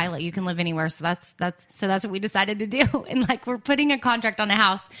you're a pilot. You can live anywhere. So that's what we decided to do. And like, we're putting a contract on a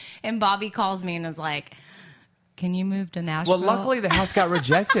house, and Bobby calls me and is like, can you move to Nashville? Well, luckily the house got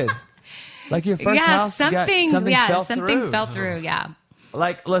rejected. Like your first yeah, house, something fell through. Yeah.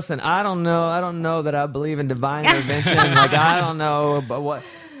 Like, listen, I don't know that I believe in divine intervention. Like, I don't know,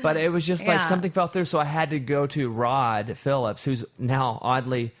 but it was just like Yeah. something fell through. So I had to go to Rod Phillips, who's now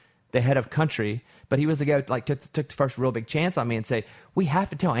oddly the head of country, but he was the guy who like took the first real big chance on me and say, we have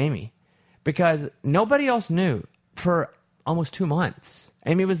to tell Amy, because nobody else knew for almost 2 months.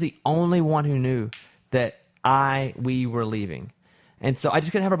 Amy was the only one who knew that we were leaving. And so I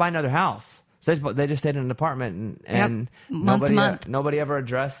just couldn't have her buy another house. So they just stayed in an apartment, and Month to month. nobody ever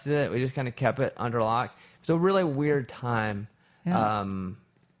addressed it. We just kind of kept it under lock. It was a really weird time. Yeah.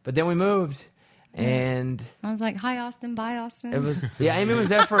 But then we moved, And I was like, "Hi, Austin. Bye, Austin." it was, Amy was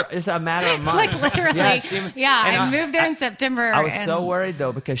there for just a matter of months. like literally. I moved there in September. I was so worried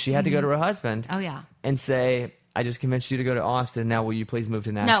though, because she had to go to her husband. Oh yeah. And say, I just convinced you to go to Austin. Now, will you please move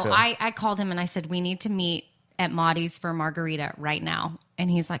to Nashville? No, I called him and I said, we need to meet at Maudie's for a margarita right now. And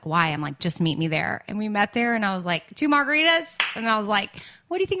he's like, why? I'm like, just meet me there. And we met there and I was like, 2 margaritas? And I was like,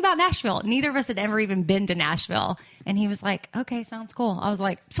 what do you think about Nashville? Neither of us had ever even been to Nashville. And he was like, okay, sounds cool. I was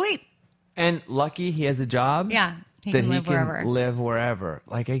like, sweet. And lucky he has a job. Yeah. He that can he live wherever. live wherever.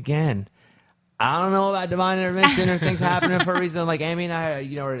 Like, again, I don't know about divine intervention or things happening for a reason. Like, Amy and I,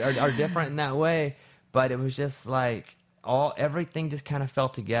 are different in that way. But it was just like everything just kind of fell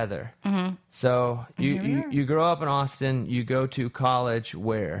together. Mm-hmm. So you grow up in Austin. You go to college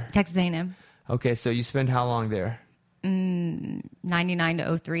where? Texas A&M. Okay, so you spend how long there? 99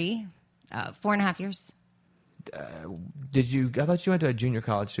 to 03. 4.5 years. I thought you went to a junior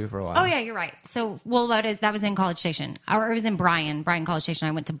college too for a while. Oh yeah, you're right. So, that was in College Station, or it was in Bryan College Station.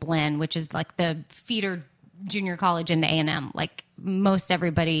 I went to Blinn, which is like the feeder junior college into A&M. Like most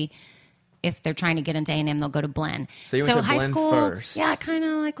everybody, if they're trying to get into A&M, they'll go to Blinn. So you went to high Blinn school first. Yeah, kind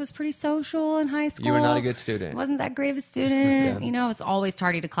of like was pretty social in high school. You were not a good student. Wasn't that great of a student. Yeah. I was always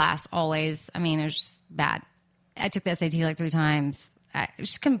tardy to class. Always. I mean, it was just bad. I took the SAT like 3 times. I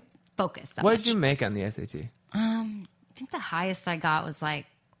just couldn't focus that What much. did you make on the SAT? I think the highest I got was like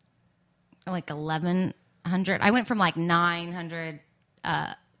 1,100. I went from like 900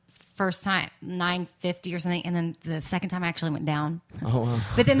 first time, 950 or something, and then the second time I actually went down. Oh, wow.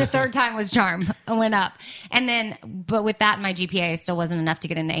 But then the third time was charm. I went up, and then but with that, my GPA still wasn't enough to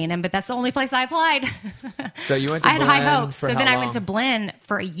get into A&M. But that's the only place I applied. So you went to I had high Blinn hopes. for So how then I long? went to Blinn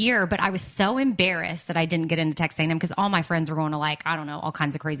for a year, but I was so embarrassed that I didn't get into Texas A&M because all my friends were going to all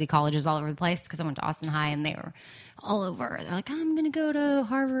kinds of crazy colleges all over the place because I went to Austin High and they were all over. They're like, I'm going to go to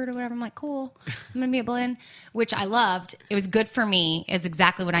Harvard or whatever. I'm like, cool. I'm going to be at Blinn, which I loved. It was good for me. It's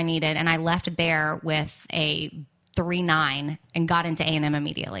exactly what I needed. And I left there with a 3.9 and got into A&M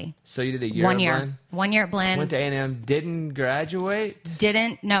immediately. So you did a year 1 at year. Blinn? 1 year at Blinn. Went to A&M, didn't graduate?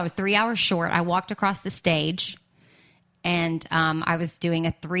 3 hours short. I walked across the stage and I was doing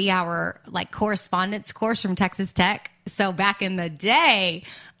a 3-hour correspondence course from Texas Tech. So back in the day,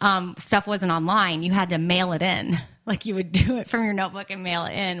 stuff wasn't online. You had to mail it in. Like you would do it from your notebook and mail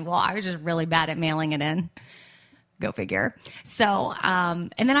it in. Well, I was just really bad at mailing it in. Go figure. So,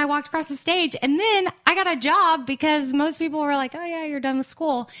 and then I walked across the stage and then I got a job because most people were like, oh yeah, you're done with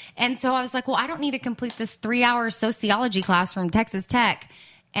school. And so I was like, well, I don't need to complete this 3-hour sociology class from Texas Tech.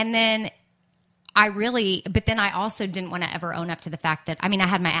 And then but then I also didn't want to ever own up to the fact that, I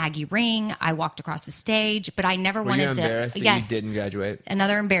had my Aggie ring. I walked across the stage, but I never Were wanted you embarrassed to. that you didn't graduate?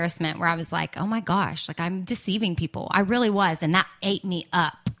 Another embarrassment where I was like, oh my gosh, I'm deceiving people. I really was. And that ate me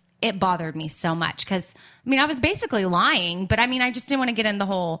up. It bothered me so much because, I was basically lying, but I just didn't want to get in the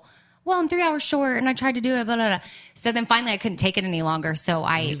whole, well, I'm 3 hours short and I tried to do it, blah, blah, blah. So then finally I couldn't take it any longer. So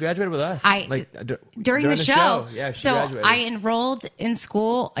You graduated with us. During the show. Yeah, she so graduated. I enrolled in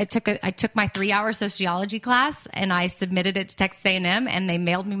school. I took my 3-hour sociology class and I submitted it to Texas A&M and they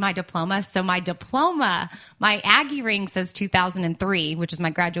mailed me my diploma. So my diploma, my Aggie ring says 2003, which is my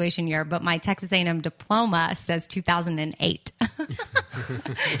graduation year, but my Texas A&M diploma says 2008.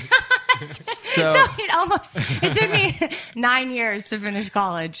 So it took me 9 years to finish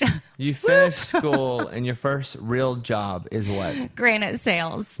college. you finished school and your first real job is what? Granite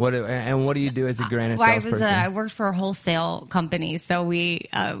sales. What do you do as a granite Well, salesperson? I worked for a wholesale company. So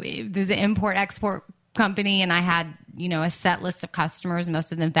there's an import-export company and I had, a set list of customers,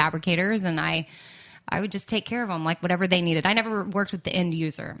 most of them fabricators, and I would just take care of them, whatever they needed. I never worked with the end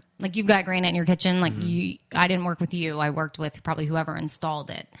user. You've got granite in your kitchen. I didn't work with you. I worked with probably whoever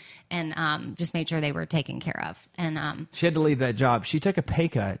installed it and just made sure they were taken care of. And she had to leave that job. She took a pay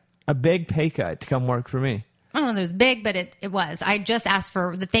cut, a big pay cut to come work for me. I don't know if it was big, but it was. I just asked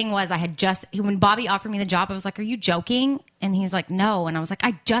for, the thing was when Bobby offered me the job, I was like, are you joking? And he's like, no. And I was like,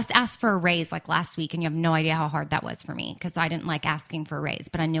 I just asked for a raise last week and you have no idea how hard that was for me because I didn't like asking for a raise,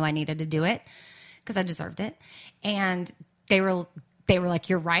 but I knew I needed to do it because I deserved it. And they were like,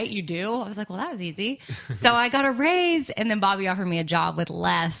 you're right, you do. I was like, well, that was easy. So I got a raise and then Bobby offered me a job with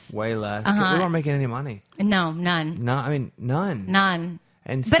less. Way less. We weren't making any money. No, none. No, none. None.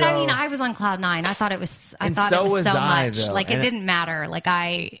 And but so, I was on cloud 9. I thought it was. I And thought so it was was so I, much. though. It And didn't matter.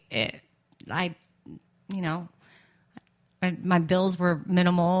 My bills were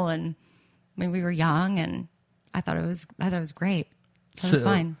minimal, and we were young, and I thought it was great. So it was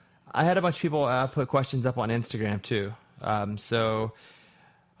fine. I had a bunch of people put questions up on Instagram too. One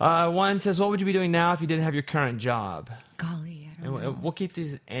says, "What would you be doing now if you didn't have your current job?" Golly, I don't know. And we'll keep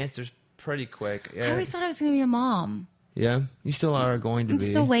these answers pretty quick. I always thought I was going to be a mom. Yeah, you still are going to I'm be.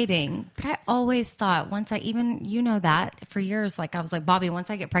 still waiting. But I always thought once I even, you know that for years, like I was like, Bobby, once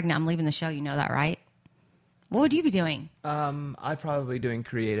I get pregnant, I'm leaving the show. You know that, right? What would you be doing? I'd probably doing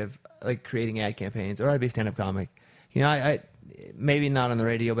creative, like creating ad campaigns, or I'd be a stand-up comic. You know, I maybe not on the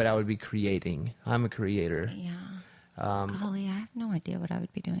radio, but I would be creating. I'm a creator. Yeah. Golly, I have no idea what I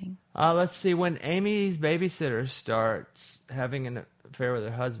would be doing. Let's see. When Amy's babysitter starts having an affair with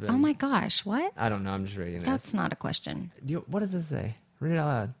her husband. Oh my gosh, what? I don't know. I'm just reading this. That's not a question. What does this say? Read it out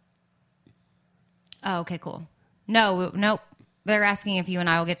loud. Oh, okay, cool. No, nope. They're asking if you and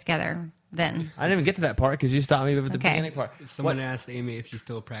I will get together then. I didn't even get to that part because you stopped me with the Okay. beginning part. Someone asked Amy if she's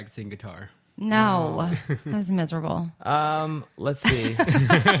still practicing guitar. No, that was miserable. Let's see.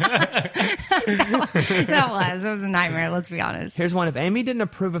 It was a nightmare, let's be honest. Here's one. If Amy didn't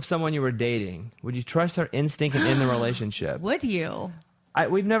approve of someone you were dating, would you trust her instinct and end the relationship? Would you?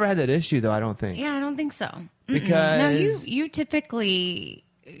 We've never had that issue, though, I don't think. Yeah, I don't think so. Because No, you typically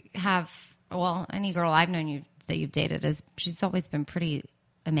have, well, any girl I've known that you've dated, she's always been pretty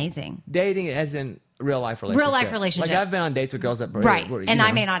amazing. dating as in real life relationship. Real life relationship. Like I've been on dates with girls that Right. were, And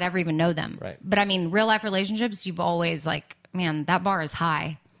I may not ever even know them. Right. But I mean, real life relationships, you've always like, man, that bar is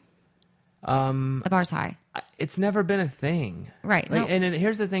high. The bar's high. It's never been a thing. Right. Like, No. And then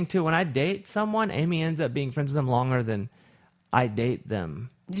here's the thing too. When I date someone, Amy ends up being friends with them longer than I date them.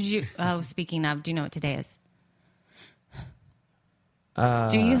 Did you, speaking of, do you know what today is?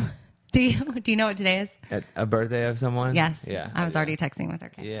 Do you know what today is? At a birthday of someone? Yes. Yeah. I was already texting with her.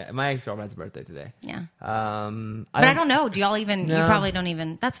 Okay. Yeah. My ex-girlfriend's birthday today. Yeah. But But I don't know. Do y'all even, you No. probably don't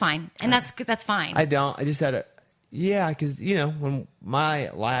even, that's fine. And that's fine. I don't. I just had a, yeah, because, when my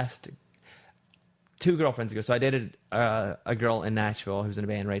last 2 girlfriends ago, so I dated a girl in Nashville who was in a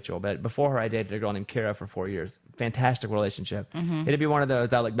band, Rachel, but before her I dated a girl named Kara for 4 years. Fantastic relationship. It'd be one of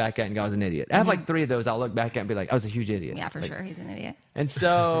those I look back at and go, I was an idiot. I have like 3 of those I'll look back at and be like, I was a huge idiot. yeah, for Like, sure. He's an idiot. And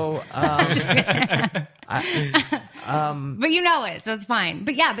so, But you know it, so it's fine.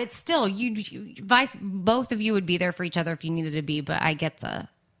 But yeah, but still, both of you would be there for each other if you needed to be. But I get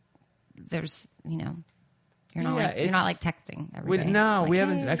there's, you're not Yeah, you're not like texting every day. Like, we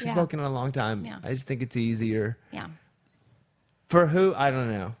haven't hey, actually yeah. spoken in a long time. Yeah. I just think it's easier. Yeah. For who? I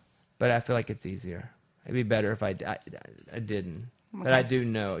don't know. But I feel like it's easier. It'd be better if I didn't. But Okay. I do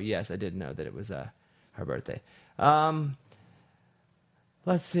know, yes, I did know that it was her birthday.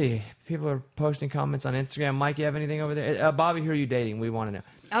 Let's see. People are posting comments on Instagram. Mike, you have anything over there? Bobby, who are you dating? We want to know.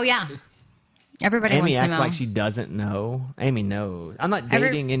 Oh yeah. Everybody Amy wants to acts know. like she doesn't know. Amy knows. I'm not Every-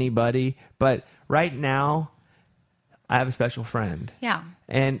 dating anybody, but right now, I have a special friend. Yeah.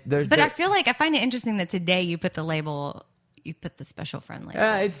 And there's. But I find it interesting that today you put the special friend label.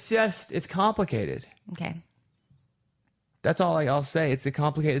 it's complicated. Okay. That's all I'll say. It's a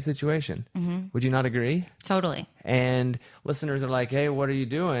complicated situation. Mm-hmm. Would you not agree? Totally. And listeners are like, hey, what are you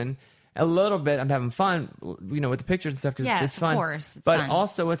doing? A little bit, I'm having fun, with the pictures and stuff because Yes, it's fun. of course. It's but fun.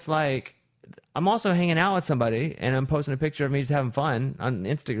 also, it's like, I'm also hanging out with somebody and I'm posting a picture of me just having fun on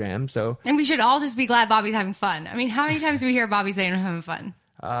Instagram. So, And we should all just be glad Bobby's having fun. I mean, how many times do we hear Bobby saying I'm having fun?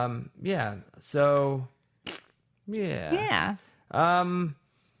 yeah. So, yeah. Yeah.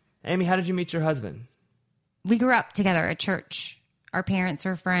 Amy, how did you meet your husband? We grew up together at church. Our parents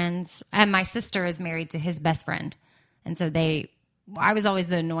are friends. And my sister is married to his best friend. And so I was always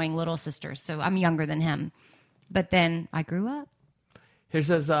the annoying little sister. So I'm younger than him. But then I grew up. Here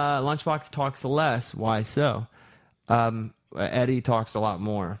says, Lunchbox talks less. Why so? Eddie talks a lot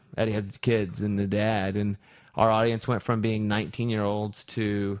more. Eddie has kids and a dad. And our audience went from being 19-year-olds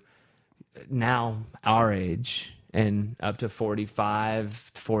to now our age and up to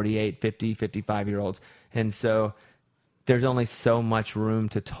 45, 48, 50, 55-year-olds. And so there's only so much room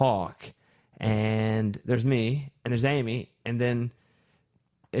to talk. And there's me, and there's Amy, and then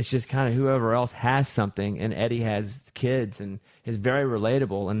it's just kind of whoever else has something. And Eddie has kids and is very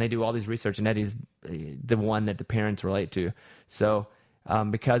relatable, and they do all these research, and Eddie's the one that the parents relate to. So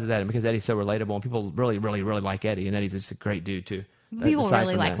because of that, and because Eddie's so relatable, and people really, really, really like Eddie, and Eddie's just a great dude too. People Aside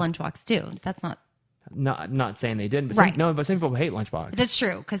really from like that. Lunchbox too. That's not. I'm not saying they didn't, but Right. but some people hate Lunchbox. That's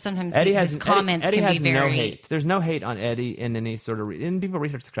true because sometimes Eddie his comments Eddie can has be very. no hate. There's no hate on Eddie in any sort of, and people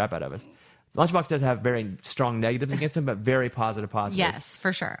research the crap out of us. Lunchbox does have very strong negatives against him, but very positive positives. Yes,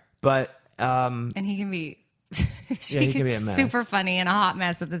 for sure. But And he can be. he can be a mess. Super funny and a hot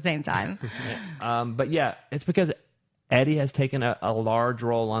mess at the same time. but yeah, it's because Eddie has taken a large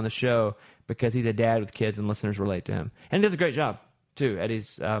role on the show because he's a dad with kids and listeners relate to him. And he does a great job, too.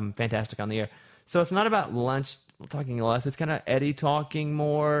 Eddie's fantastic on the air. So it's not about lunch talking less. It's kind of Eddie talking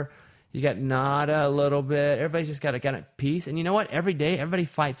more. You got Nada a little bit. Everybody's just got a kind of peace. And you know what? Every day, everybody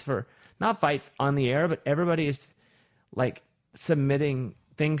fights for not fights on the air, but everybody is like submitting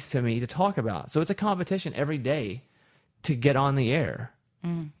things to me to talk about. So it's a competition every day to get on the air.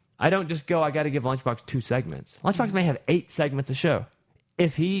 I don't just go, I got to give Lunchbox 2 segments. Lunchbox may have 8 segments a show.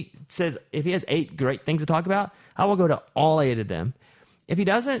 If he has 8 great things to talk about, I will go to all 8 of them. If he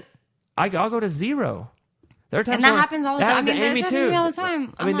doesn't, I'll go to 0. There are times And that happens all the time. I mean, Amy that's too. happening to me all the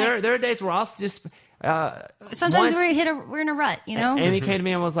time. I mean, I'm there are days where I'll just. sometimes we're in a rut, you know. Amy came to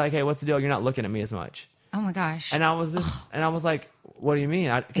me and was like, "Hey, what's the deal? You're not looking at me as much." Oh my gosh. And I was like, "What do you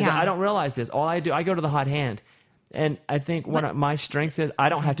mean?" Because Yeah. I don't realize this. All I do, I go to the hot hand, and I think one of my strengths is I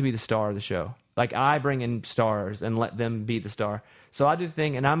don't have to be the star of the show. Like I bring in stars and let them be the star. So I do the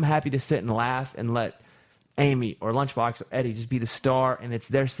thing, and I'm happy to sit and laugh and let Amy or Lunchbox or Eddie just be the star, and it's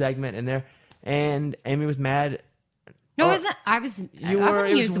their segment and Amy was mad. No, it wasn't. I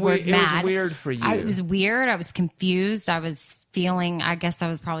wouldn't use the word mad. It was weird for you. It was weird. I was confused. I was I guess I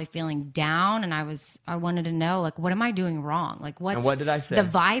was probably feeling down, and I wanted to know, like, what am I doing wrong? Like, what did I say? The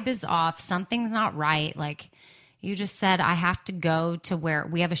vibe is off. Something's not right. Like, you just said, I have to go to where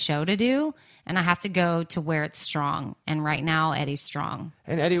we have a show to do, and I have to go to where it's strong. And right now, Eddie's strong.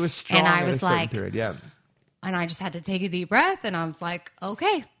 And Eddie was strong. And I at was a certain like, period. Yeah. And I just had to take a deep breath, and I was like,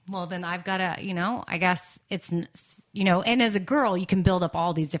 okay, well, then I've got to, I guess it's, and as a girl, you can build up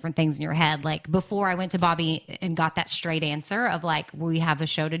all these different things in your head. Like before I went to Bobby and got that straight answer of like, we have a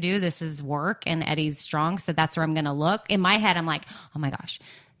show to do. This is work, and Eddie's strong. So that's where I'm going to look. In my head, I'm like, oh my gosh,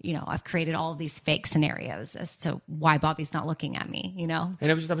 I've created all of these fake scenarios as to why Bobby's not looking at me, And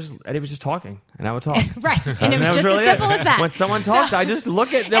Eddie was just talking, and I would talk. Right. And it was just as simple as that. When someone talks, I just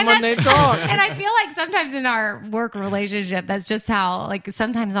look at them when they talk. And I feel like sometimes in our work relationship, that's just how, like,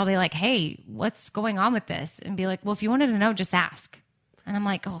 sometimes I'll be like, hey, what's going on with this? And be like, well, if you wanted to know, just ask. And I'm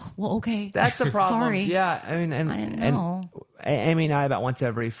like, oh, well, okay. That's the problem. Sorry. Yeah. I mean, I didn't know. And Amy and I, about once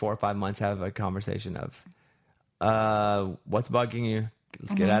every 4 or 5 months, have a conversation of what's bugging you.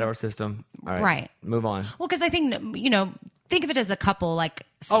 Let's get out of our system. All right. Right. Move on. Well, because I think, think of it as a couple. Like,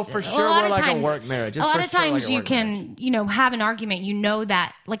 oh, for sure, we're like a work marriage. A lot of times you can, have an argument.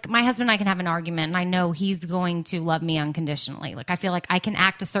 That, like, my husband and I can have an argument, and I know he's going to love me unconditionally. Like, I feel like I can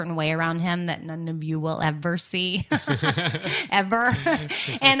act a certain way around him that none of you will ever see, ever.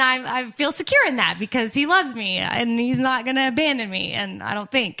 And I feel secure in that because he loves me and he's not going to abandon me. And I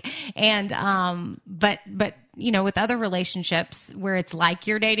don't think. And but. With other relationships where it's like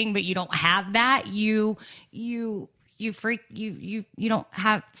you're dating, but you don't have that, you don't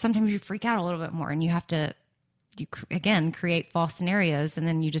have, sometimes you freak out a little bit more, and you have to, again, create false scenarios, and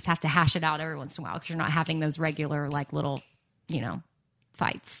then you just have to hash it out every once in a while because you're not having those regular, like, little,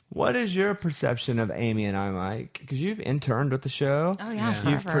 fights. What is your perception of Amy and I, Mike? Because you've interned with the show. Oh, yeah.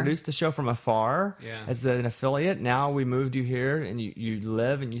 You've produced the show from afar as an affiliate. Now we moved you here, and you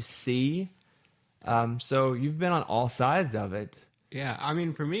live and you see. So you've been on all sides of it. Yeah, I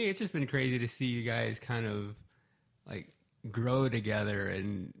mean, for me, it's just been crazy to see you guys kind of like grow together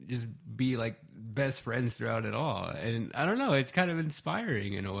and just be like best friends throughout it all. And I don't know, it's kind of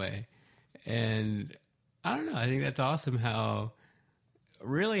inspiring in a way. And I don't know, I think that's awesome how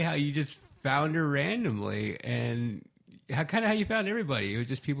you just found her randomly, and how you found everybody. It was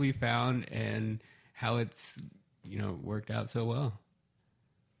just people you found, and how it's worked out so well.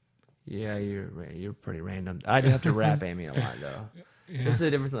 Yeah, you're pretty random. I do have to rap Amy a lot, though. Yeah. This is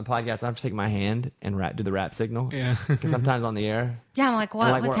the difference in the podcast. I have to take my hand and do the rap signal. Yeah. Because sometimes on the air. Yeah, I'm like,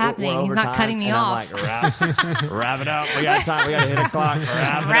 what? What's happening? He's not cutting me and off. I'm like, wrap it up. We got time. We got to hit a clock.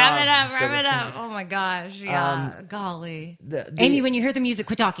 Wrap it up. Oh, my gosh. Yeah. Golly. Amy, when you hear the music,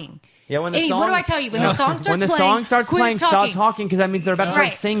 quit talking. Yeah, when the Amy, song, what do I tell you? When the song starts playing, stop talking, because that means they're about to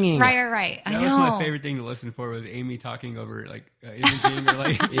start singing. Right. I know. That was my favorite thing to listen for, was Amy talking over like imaging, or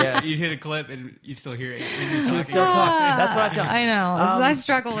like you'd hit a clip and you still hear it. That's what I tell. I know. I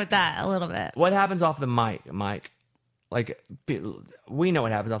struggle with that a little bit. What happens off the mic, Mike? Like, we know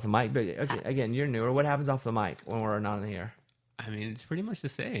what happens off the mic, but again, you're newer. What happens off the mic when we're not in the air? I mean, it's pretty much the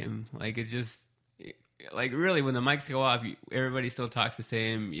same. Like, it's just, like, really, when the mics go off, everybody still talks the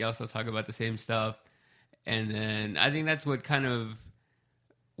same. You also talk about the same stuff. And then I think that's what kind of,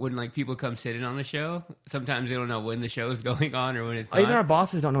 when, like, people come sit in on the show, sometimes they don't know when the show is going on or when it's not. Even our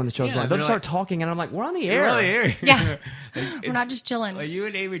bosses don't know when the show's going on. They'll just start talking, and I'm like, we're on the air. We're on the air. Yeah. We're not just chilling. Like, you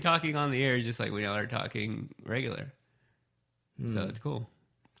and Amy talking on the air is just like we all are talking regular. So it's cool.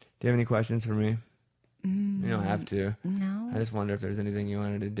 Do you have any questions for me? You don't have to. No. I just wonder if there's anything you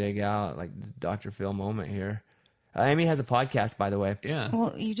wanted to dig out, like the Dr. Phil moment here. Amy has a podcast, by the way. Yeah.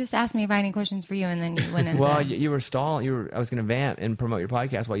 Well, you just asked me if I had any questions for you, and then you went into... Well, you were stalling. I was going to vamp and promote your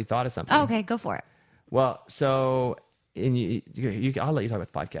podcast while you thought of something. Oh, okay, go for it. Well, so... I'll let you talk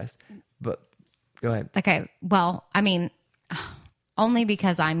about the podcast. But go ahead. Okay. Well, I mean, only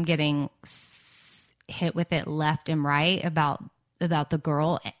because I'm getting hit with it left and right about the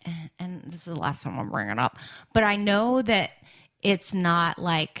girl, and this is the last time I'm bringing it up. But I know that it's not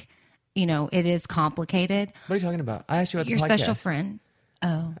like, it is complicated. What are you talking about? I asked you about Your the podcast. special friend.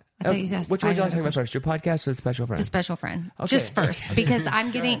 Oh, I thought you asked. Which one would you like to talk about first? Your podcast or the special friend? The special friend. Okay. Just first, because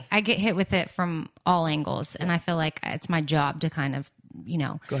I get hit with it from all angles, and I feel like it's my job to kind of,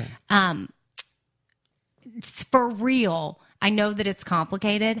 Go ahead. It's for real. I know that it's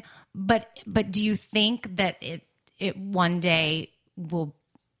complicated, but do you think that it one day will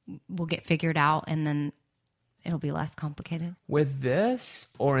get figured out and then it'll be less complicated? With this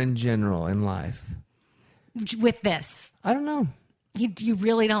or in general in life? With this, I don't know. you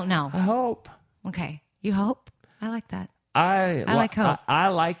really don't know. I hope. Okay, you hope. I like that. I like hope. I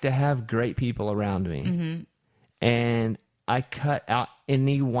like to have great people around me, and I cut out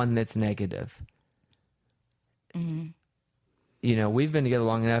anyone that's negative. We've been together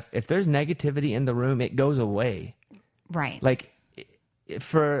long enough. If there's negativity in the room, it goes away. Right. Like,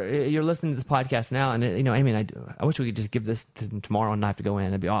 for you're listening to this podcast now, and Amy and I wish we could just give this to tomorrow and not have to go in.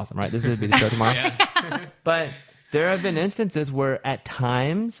 That'd be awesome, right? This would be the show tomorrow. But there have been instances where at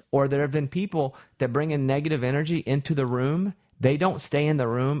times, or there have been people that bring in negative energy into the room. They don't stay in the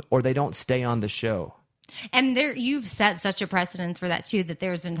room, or they don't stay on the show. And you've set such a precedence for that too, that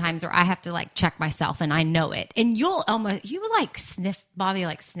there's been times where I have to like check myself and I know it. And you like sniff, Bobby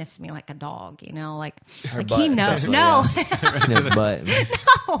like sniffs me like a dog, like butt, he knows. especially, No, Sniff butt.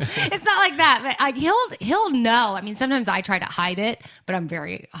 no, it's not like that. But like he'll know. I mean, sometimes I try to hide it, but I'm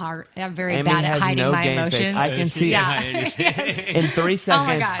very Amy bad has at hiding no my game face. emotions. I can see it. Yeah. Yes. In 3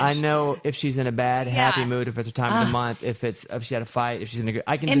 seconds, gosh. I know if she's in a bad, happy Yeah. mood, if it's a time of the month, if she had a fight, if she's in a good.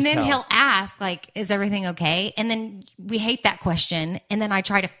 I can And just then tell. he'll ask, like, is everything okay? And then we hate that question. And then I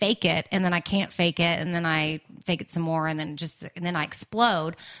try to fake it, and then I can't fake it. And then I fake it some more, and then I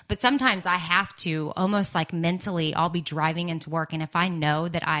explode. But sometimes I have to almost like mentally, I'll be driving into work. And if I know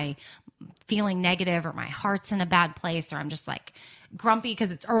that I'm feeling negative, or my heart's in a bad place, or I'm just like grumpy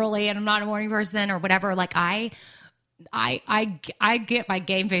because it's early and I'm not a morning person or whatever, like I get my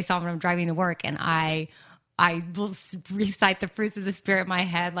game face on when I'm driving to work, and I will recite the fruits of the spirit in my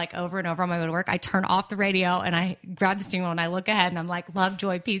head like over and over on my way to work. I turn off the radio and I grab the steering wheel and I look ahead and I'm like, love,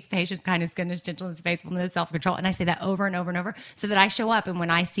 joy, peace, patience, kindness, goodness, gentleness, faithfulness, self-control. And I say that over and over and over so that I show up. And when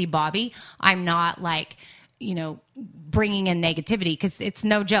I see Bobby, I'm not like, bringing in negativity, because it's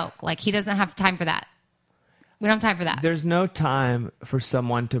no joke. Like, he doesn't have time for that. We don't have time for that. There's no time for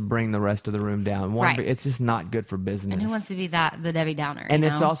someone to bring the rest of the room down. Right. It's just not good for business. And who wants to be the Debbie Downer? And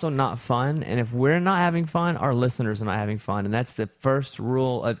it's also not fun. And if we're not having fun, our listeners are not having fun. And that's the first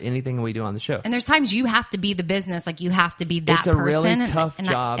rule of anything we do on the show. And there's times you have to be the business, like you have to be that It's a person. really tough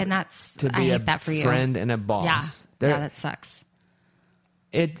job and that's to I be hate a that for you. friend and a boss. Yeah, that sucks.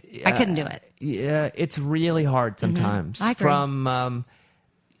 I couldn't do it. Yeah, it's really hard sometimes. I agree. From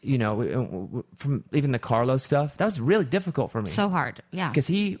from even the Carlos stuff, that was really difficult for me. So hard. Yeah. Because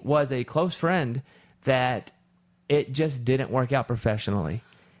he was a close friend that it just didn't work out professionally.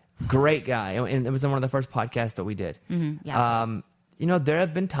 Great guy, and it was on one of the first podcasts that we did. Yeah. There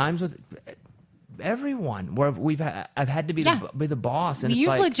have been times with everyone where I've had to be the boss, and You've it's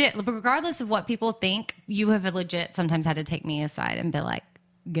like, legit, regardless of what people think, you have legit sometimes had to take me aside and be like,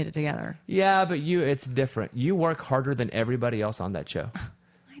 get it together. yeah, but it's different. You work harder than everybody else on that show.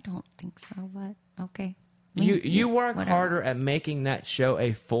 I don't think so, but okay. You work whatever. harder at making that show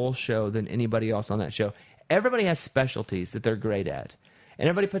a full show than anybody else on that show. Everybody has specialties that they're great at, and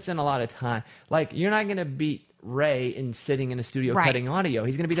everybody puts in a lot of time. Like, you're not going to beat Ray in sitting in a studio Right. cutting audio.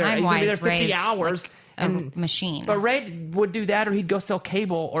 He's going to be there. He's going to be there Time-wise, 50 Ray's hours. like a machine. But Ray would do that, or he'd go sell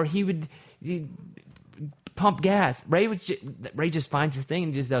cable, or he'd pump gas. Ray just finds his thing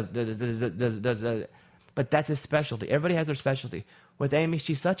and just does. But that's his specialty. Everybody has their specialty. With Amy,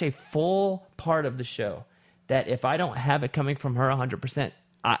 she's such a full part of the show that if I don't have it coming from her 100%,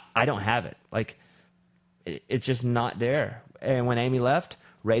 I don't have it. Like, it's just not there. And when Amy left,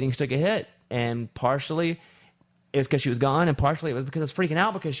 ratings took a hit. And partially it was because she was gone, and partially it was because I was freaking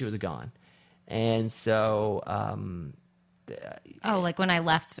out because she was gone. And so... like when I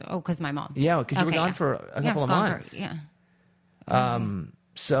left, because my mom. yeah, because you were gone for a couple of months.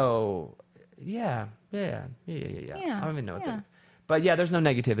 So, yeah. I don't even know what to... But yeah, there's no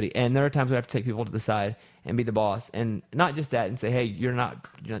negativity. And there are times where I have to take people to the side and be the boss. And not just that, and say, hey, you're not...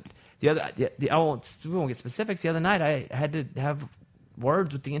 we won't get specifics. The other night, I had to have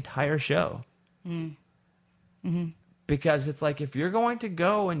words with the entire show. Mm-hmm. Because it's like, if you're going to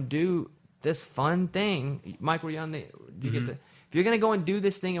go and do this fun thing... Mike, were you on the... If you're going to go and do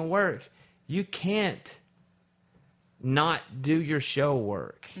this thing and work, you can't not do your show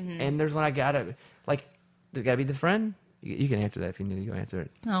work. And there's when I got to, like, there got to be the friend. You can answer that if you need to go answer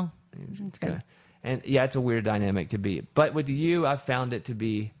it. No, it's good. Okay. And yeah, it's a weird dynamic to be. But with you, I found it to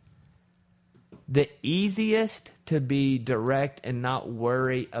be the easiest to be direct and not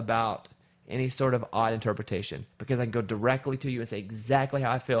worry about any sort of odd interpretation, because I can go directly to you and say exactly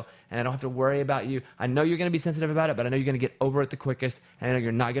how I feel, and I don't have to worry about you. I know you're going to be sensitive about it, but I know you're going to get over it the quickest, and I know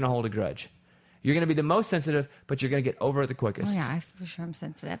you're not going to hold a grudge. You're going to be the most sensitive, but you're going to get over it the quickest. Oh yeah, for sure I'm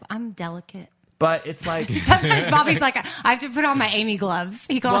sensitive. I'm delicate. But it's like Sometimes Bobby's like, I have to put on my Amy gloves.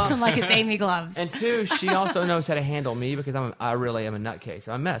 He calls them like it's Amy gloves. And two, she also knows how to handle me because I really am a nutcase.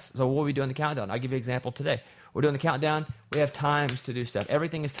 I'm a mess. So what will we do in the countdown? I'll give you an example today. We're doing the countdown. We have times to do stuff.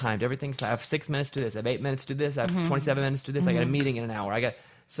 Everything is timed. I have 6 minutes to do this. I have 8 minutes to do this. I have 27 minutes to do this. I got a meeting in an hour.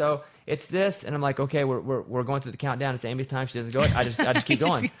 So it's this, and I'm like, okay, we're going through the countdown. It's Amy's time. She doesn't go. I just keep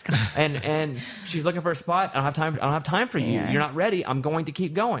going. And she's looking for a spot. I don't have time for you. Yeah. You're not ready. I'm going to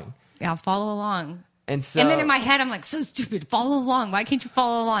keep going. Yeah, I'll follow along. And so, And then in my head, I'm like, so stupid. Follow along. Why can't you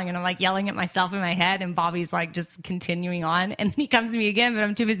follow along? And I'm like yelling at myself in my head, and Bobby's like just continuing on. And then he comes to me again, but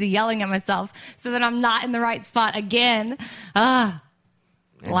I'm too busy yelling at myself so that I'm not in the right spot again.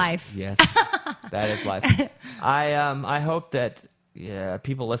 Life. Yes, that is life. I hope that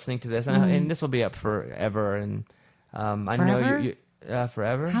people listening to this, and this will be up forever, and I know you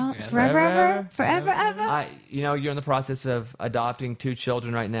forever. How? Yeah. Forever, ever? You're in the process of adopting 2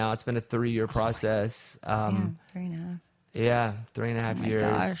 children right now. It's been a 3-year process. 3.5. Yeah, 3.5 years.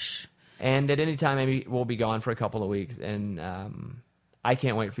 Gosh. And at any time, maybe we'll be gone for a couple of weeks, and I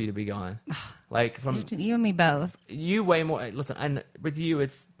can't wait for you to be gone. Like from You and me both. you, way more. Listen, with you,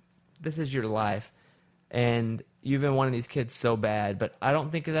 this is your life, and you've been wanting these kids so bad. But I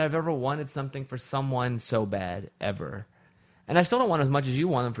don't think that I've ever wanted something for someone so bad ever. And I still don't want as much as you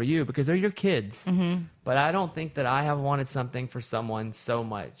want them for you because they're your kids. Mm-hmm. But I don't think that I have wanted something for someone so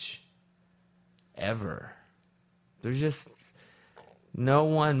much ever. There's just no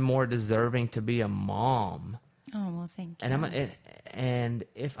one more deserving to be a mom. Oh, well, thank you. And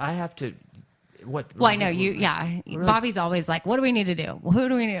if I have to, what? Well, I know you. Yeah, Bobby's always like, "What do we need to do? Who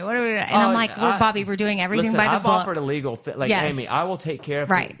do we need? What do we do?" And I'm like, Bobby, we're doing everything by the I've book." offered a legal thing. Like, Yes. Amy, I will take care of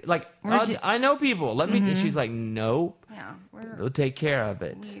Right. it. Like, I know people. Let me. She's like, nope. Yeah, We'll take care of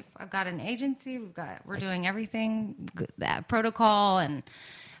it. I've got an agency. We're doing everything, that protocol, and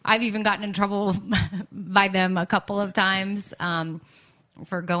I've even gotten in trouble by them a couple of times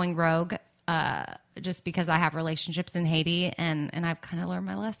for going rogue. Just because I have relationships in Haiti and I've kind of learned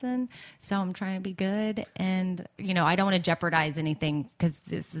my lesson. So I'm trying to be good. And, I don't want to jeopardize anything because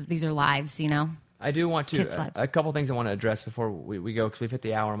these are lives, I do want Kids' lives. to, a couple things I want to address before we go because we've hit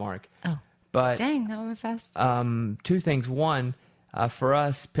the hour mark. Oh, but dang, that went fast. 2 things. One, for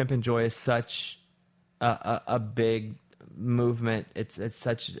us, Pimp and Joy is such a big movement. It's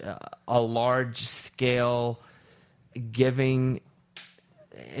such a large scale giving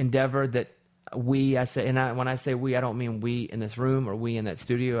endeavor that when I say we, I don't mean we in this room or we in that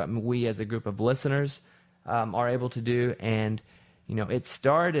studio. I mean we as a group of listeners are able to do. And it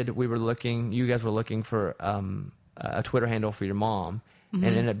started. You guys were looking for a Twitter handle for your mom, and it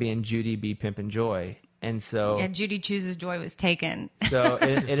ended up being Judy B Pimp and Joy. And so Yeah, Judy Chooses Joy was taken. So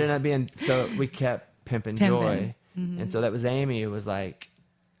it ended up being. So we kept Pimp and Joy, and so that was Amy who was like,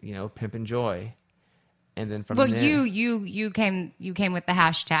 Pimp and Joy. And then from there, you came with the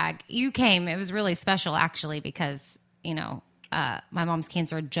hashtag. It was really special actually because my mom's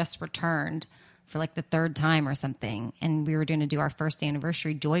cancer had just returned for like the 3rd time or something, and we were going to do our 1st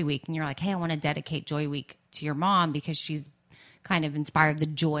anniversary Joy Week, and you're like, hey, I want to dedicate Joy Week to your mom because she's kind of inspired the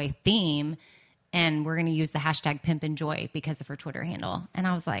joy theme, and we're going to use the hashtag Pimp and Joy because of her Twitter handle. And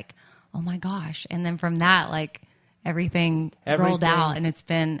I was like, oh my gosh! And then from that, like. Everything rolled out, and it's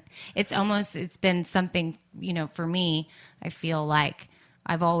been something, for me. I feel like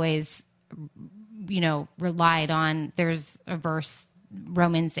I've always, relied on, there's a verse,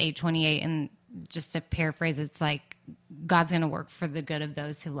 Romans 8:28, and just to paraphrase, it's like, God's going to work for the good of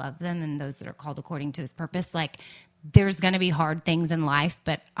those who love them and those that are called according to his purpose. Like, there's going to be hard things in life,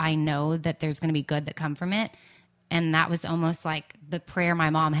 but I know that there's going to be good that come from it. And that was almost like the prayer my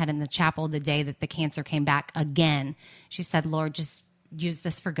mom had in the chapel the day that the cancer came back again. She said, Lord, just use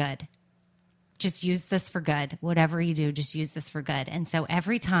this for good. Just use this for good. Whatever you do, just use this for good. And so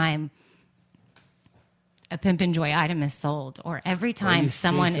every time a Pimp and Joy item is sold, or every time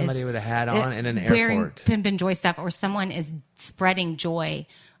someone somebody with a hat on in an wearing airport, Pimp and Joy stuff, or someone is spreading joy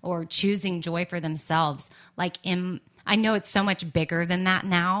or choosing joy for themselves, I know it's so much bigger than that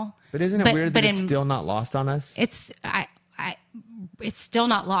now. But isn't it weird that it's still not lost on us? I it's still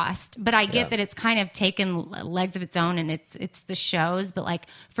not lost, but I get that it's kind of taken legs of its own, and it's the shows. But like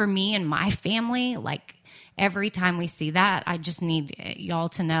for me and my family, like every time we see that, I just need y'all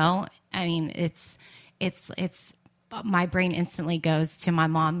to know. I mean, it's my brain instantly goes to my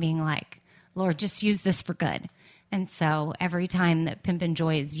mom being like, Lord, just use this for good. And so every time that Pimpin'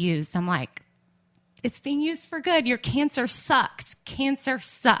 Joy is used, I'm like, it's being used for good. Your cancer sucked. Cancer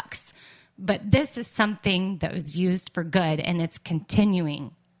sucks. But this is something that was used for good, and it's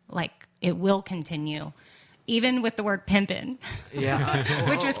continuing. Like, it will continue. Even with the word pimpin'. Yeah.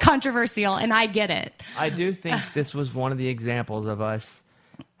 Which was controversial, and I get it. I do think this was one of the examples of us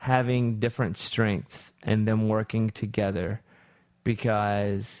having different strengths and them working together,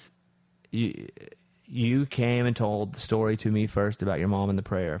 because you came and told the story to me first about your mom and the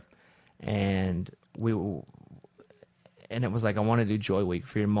prayer, and it was like, I want to do Joy Week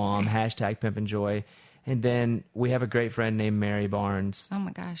for your mom, hashtag Pimpin' Joy. And then we have a great friend named Mary Barnes. Oh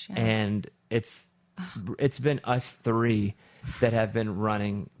my gosh. Yeah. And it's been us three that have been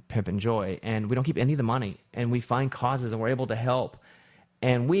running Pimpin' Joy, and we don't keep any of the money, and we find causes and we're able to help.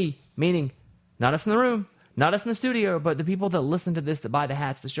 And we, meaning not us in the room, not us in the studio, but the people that listen to this, that buy the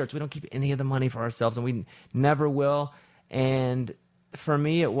hats, the shirts, we don't keep any of the money for ourselves, and we never will. And for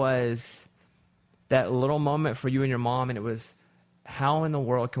me, it was that little moment for you and your mom, and it was, how in the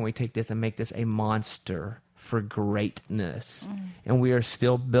world can we take this and make this a monster for greatness? And we are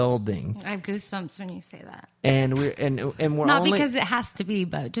still building. I have goosebumps when you say that. And we're not only, because it has to be,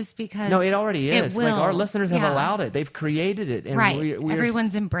 but just because no, it already is. It will. Like, our listeners have Yeah. allowed it. They've created it. And Right. we're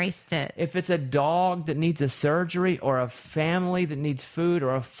Everyone's embraced it. If it's a dog that needs a surgery, or a family that needs food,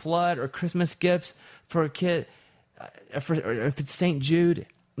 or a flood, or Christmas gifts for a kid, or if it's St. Jude,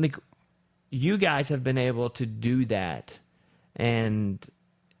 like, you guys have been able to do that. And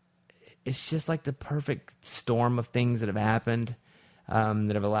it's just like the perfect storm of things that have happened,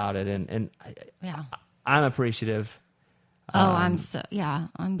 that have allowed it. And Yeah. I'm appreciative. I'm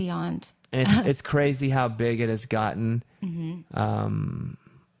beyond. And it's crazy how big it has gotten.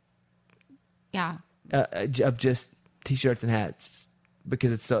 Yeah. Of just T-shirts and hats,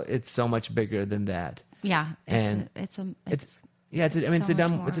 because it's so much bigger than that. Yeah. It's a so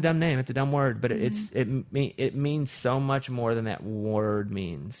dumb much it's a dumb name, it's a dumb word, but it means so much more than that word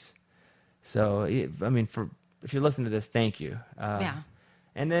means. So if you're listening to this, thank you. Yeah.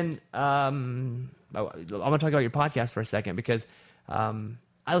 And then I want to talk about your podcast for a second, because I've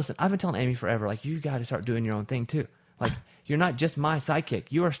been telling Amy forever, like, you got to start doing your own thing too. Like, you're not just my sidekick.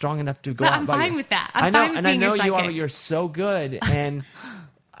 You are strong enough to go But out. I'm fine with that. I'm I know, fine with and I being know your you are. sidekick. But you're so good. And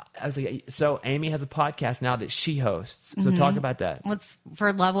I was like, so Amy has a podcast now that she hosts. So talk about that. What's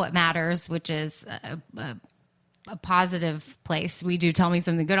for Love What Matters, which is a positive place. We do Tell Me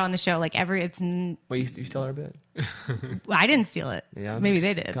Something Good on the show. Like Wait, you stole our bit? I didn't steal it. Yeah, Maybe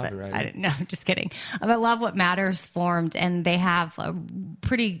they did, but copyrighted. I didn't. No, just kidding. But Love What Matters formed, and they have a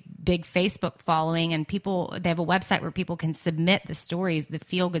pretty big Facebook following, and they have a website where people can submit the stories, the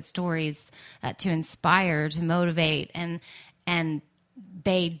feel good stories, to inspire, to motivate, and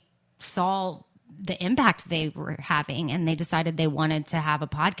they saw the impact they were having, and they decided they wanted to have a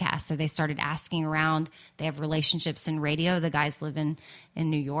podcast. So they started asking around. They have relationships in radio. The guys live in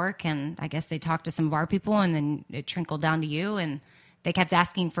New York, and I guess they talked to some of our people, and then it trickled down to you, and they kept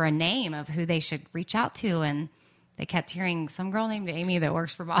asking for a name of who they should reach out to, and they kept hearing some girl named Amy that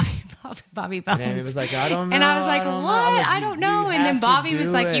works for Bobby Bones. And Amy was like, I don't know. And I was like, I don't know. what? I don't know. You And then have to Bobby was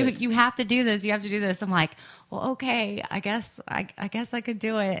do like, it. you have to do this. You have to do this. I'm like, well, okay, I guess I could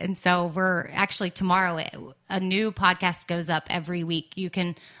do it. And so we're actually tomorrow, a new podcast goes up every week. You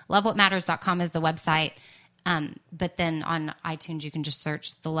can, lovewhatmatters.com is the website. But then on iTunes, you can just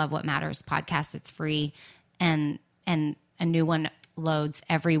search the Love What Matters podcast. It's free. And a new one loads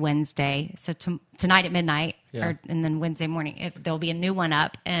every Wednesday. So tonight at midnight, Yeah. and then Wednesday morning, there'll be a new one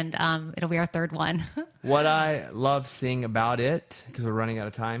up, and it'll be our third one. What I love seeing about it, because we're running out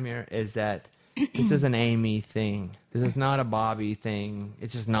of time here, is that this is an Amy thing. This is not a Bobby thing.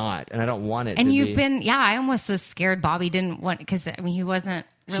 It's just not, and I don't want it. And to you've be. been, I almost was scared Bobby didn't want, because he wasn't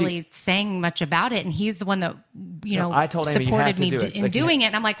really saying much about it, and he's the one that I told Amy, you have supported to me do it. in Like, doing it.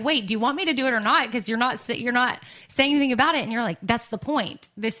 And I'm like, wait, do you want me to do it or not? Because you're not saying anything about it, and you're like, that's the point.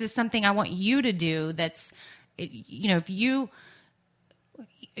 This is something I want you to do. That's if you.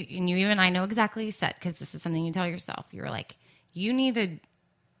 And you even, I know exactly what you said, because this is something you tell yourself. You're like, you need to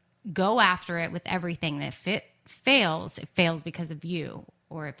go after it with everything. And if it fails because of you.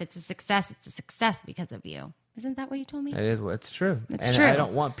 Or if it's a success because of you. Isn't that what you told me? It is. It's true. It's and true. I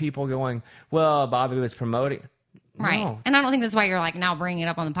don't want people going, well, Bobby was promoting. Right. No. And I don't think that's why you're like now bringing it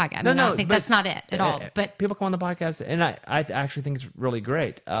up on the podcast. I mean, I don't think but- that's not it at all. But people come on the podcast, and I actually think it's really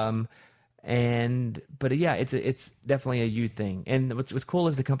great. But yeah, it's definitely a you thing. And what's cool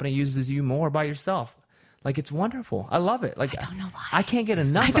is the company uses you more by yourself. Like, it's wonderful. I love it. Like, I don't know why. I can't get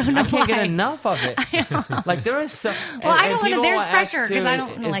enough. I don't know I can't get why. enough of it. Like, there is so. Well, I don't wanna- people there's will ask, pressure 'cause too, I don't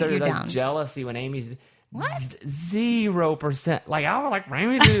wanna is let there, you like, down. jealousy when Amy's. What? 0%. Like, I would like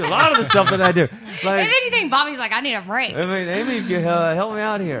Amy to do a lot of the stuff that I do. Like, if anything, Bobby's like, I need a break. I mean, Amy, you, help me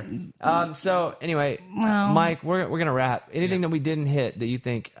out here. So anyway, Well- Mike, we're gonna wrap. Anything that we didn't hit that you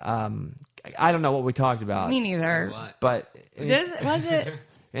think? I don't know what we talked about. Me A neither. lot. But Was it?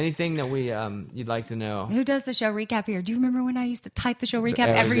 anything that we you'd like to know? Who does the show recap here? Do you remember when I used to type the show recap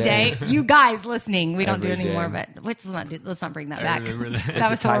Every every day. day? You guys listening, we don't do it Every anymore. day. But let's not bring that I back. remember that. That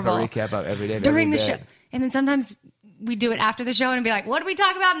was To type horrible. a recap of every day of During every the day. show, and then sometimes we do it after the show and be like, "What did we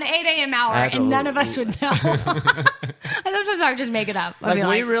talk about in the 8 a.m. hour?" I have And to- none of us would know. Sometimes I would just make it up. I'd Like, be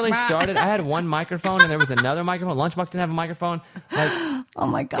we really "Rah." started. I had one microphone, and there was another microphone. Lunchbox didn't have a microphone. Like, Oh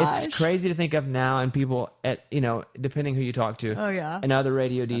my gosh! it's crazy to think of now, and people at depending who you talk to. Oh, yeah. And other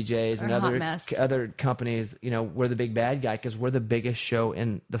radio DJs and a hot mess. other companies. We're the big bad guy because we're the biggest show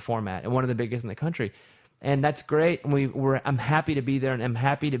in the format and one of the biggest in the country, and that's great. And I'm happy to be there, and I'm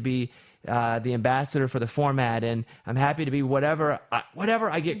happy to be the ambassador for the format, and I'm happy to be whatever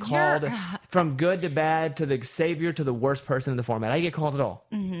I get called, from good to bad to the savior to the worst person in the format. I get called it all,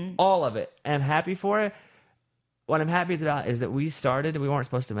 all of it, and I'm happy for it. What I'm happy about is that we started. We weren't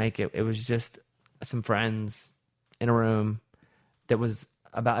supposed to make it. It was just some friends in a room that was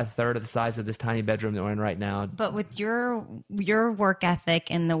about a third of the size of this tiny bedroom that we're in right now. But with your work ethic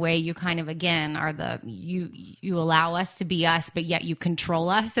and the way you kind of again are you allow us to be us, but yet you control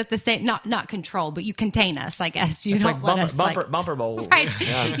us at the same not control, but you contain us. I guess you It's don't like let us bumper bowl. right.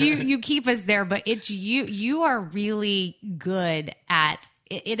 Yeah. You keep us there, but it's you are really good at.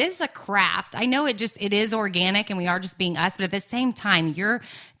 It is a craft. I know it is organic and we are just being us, but at the same time, you're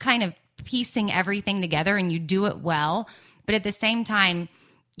kind of piecing everything together and you do it well. But at the same time,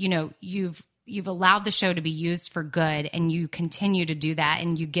 you've allowed the show to be used for good and you continue to do that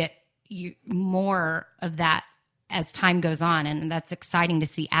and you get more of that as time goes on. And that's exciting to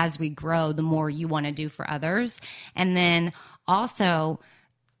see as we grow, the more you want to do for others. And then also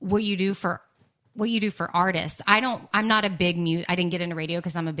what you do for artists. I'm not a big I didn't get into radio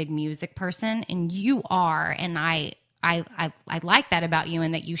because I'm a big music person and you are. And I like that about you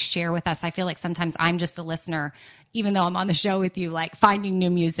and that you share with us. I feel like sometimes I'm just a listener, even though I'm on the show with you, like finding new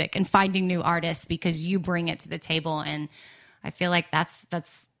music and finding new artists because you bring it to the table. And I feel like that's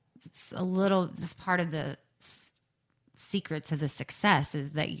this part of the secret to the success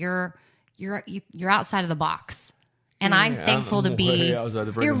is that you're outside of the box. And I'm thankful to be.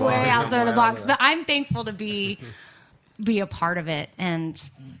 You're way outside of the box, but I'm thankful to be a part of it. And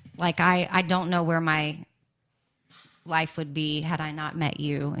like I don't know where my life would be had I not met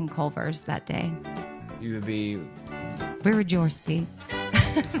you in Culver's that day. You would be. Where would yours be?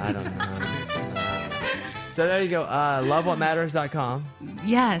 I don't know. So there you go. LoveWhatMatters.com.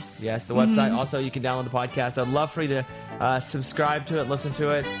 Yes. Yes, the website. Also, you can download the podcast. I'd love for you to subscribe to it, listen to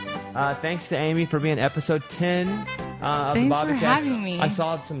it. Thanks to Amy for being episode 10 of Thanks the for Bobbycast. having me.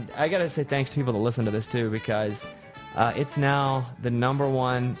 I got to say thanks to people that listen to this too because it's now the number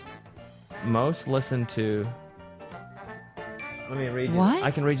one most listened to. Let me read you. What?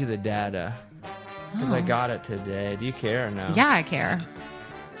 I can read you the data because I got it today. Do you care or no? Yeah, I care.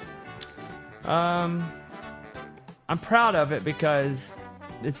 I'm proud of it because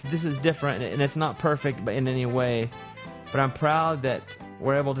this is different and it's not perfect but in any way. But I'm proud that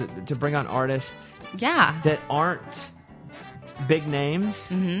we're able to bring on artists Yeah. that aren't big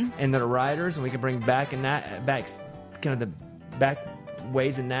names and that are writers, and we can bring back back kind of the back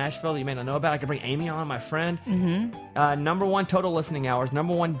ways in Nashville that you may not know about. I could bring Amy on, my friend. Number one total listening hours,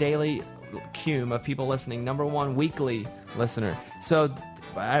 number one daily cum of people listening, number one weekly listener. So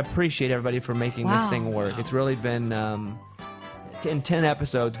I appreciate everybody for making this Wow. thing work. It's really been in 10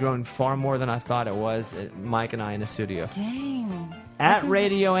 episodes grown far more than I thought it was. Mike and I in the studio. Dang. At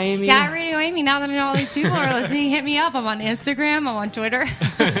Radio Amy. Yeah, Radio Amy. Now that I know all these people are listening, hit me up. I'm on Instagram. I'm on Twitter.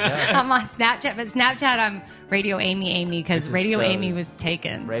 I'm on Snapchat. But Snapchat, I'm Radio Amy because Radio so- Amy was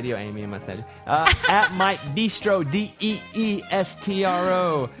taken. Radio Amy, I must say. At Mike Distro,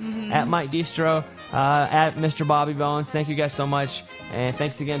 DEESTRO. At Mike Distro. At Mr. Bobby Bones. Thank you guys so much. And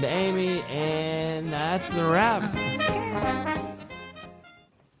thanks again to Amy. And that's a wrap.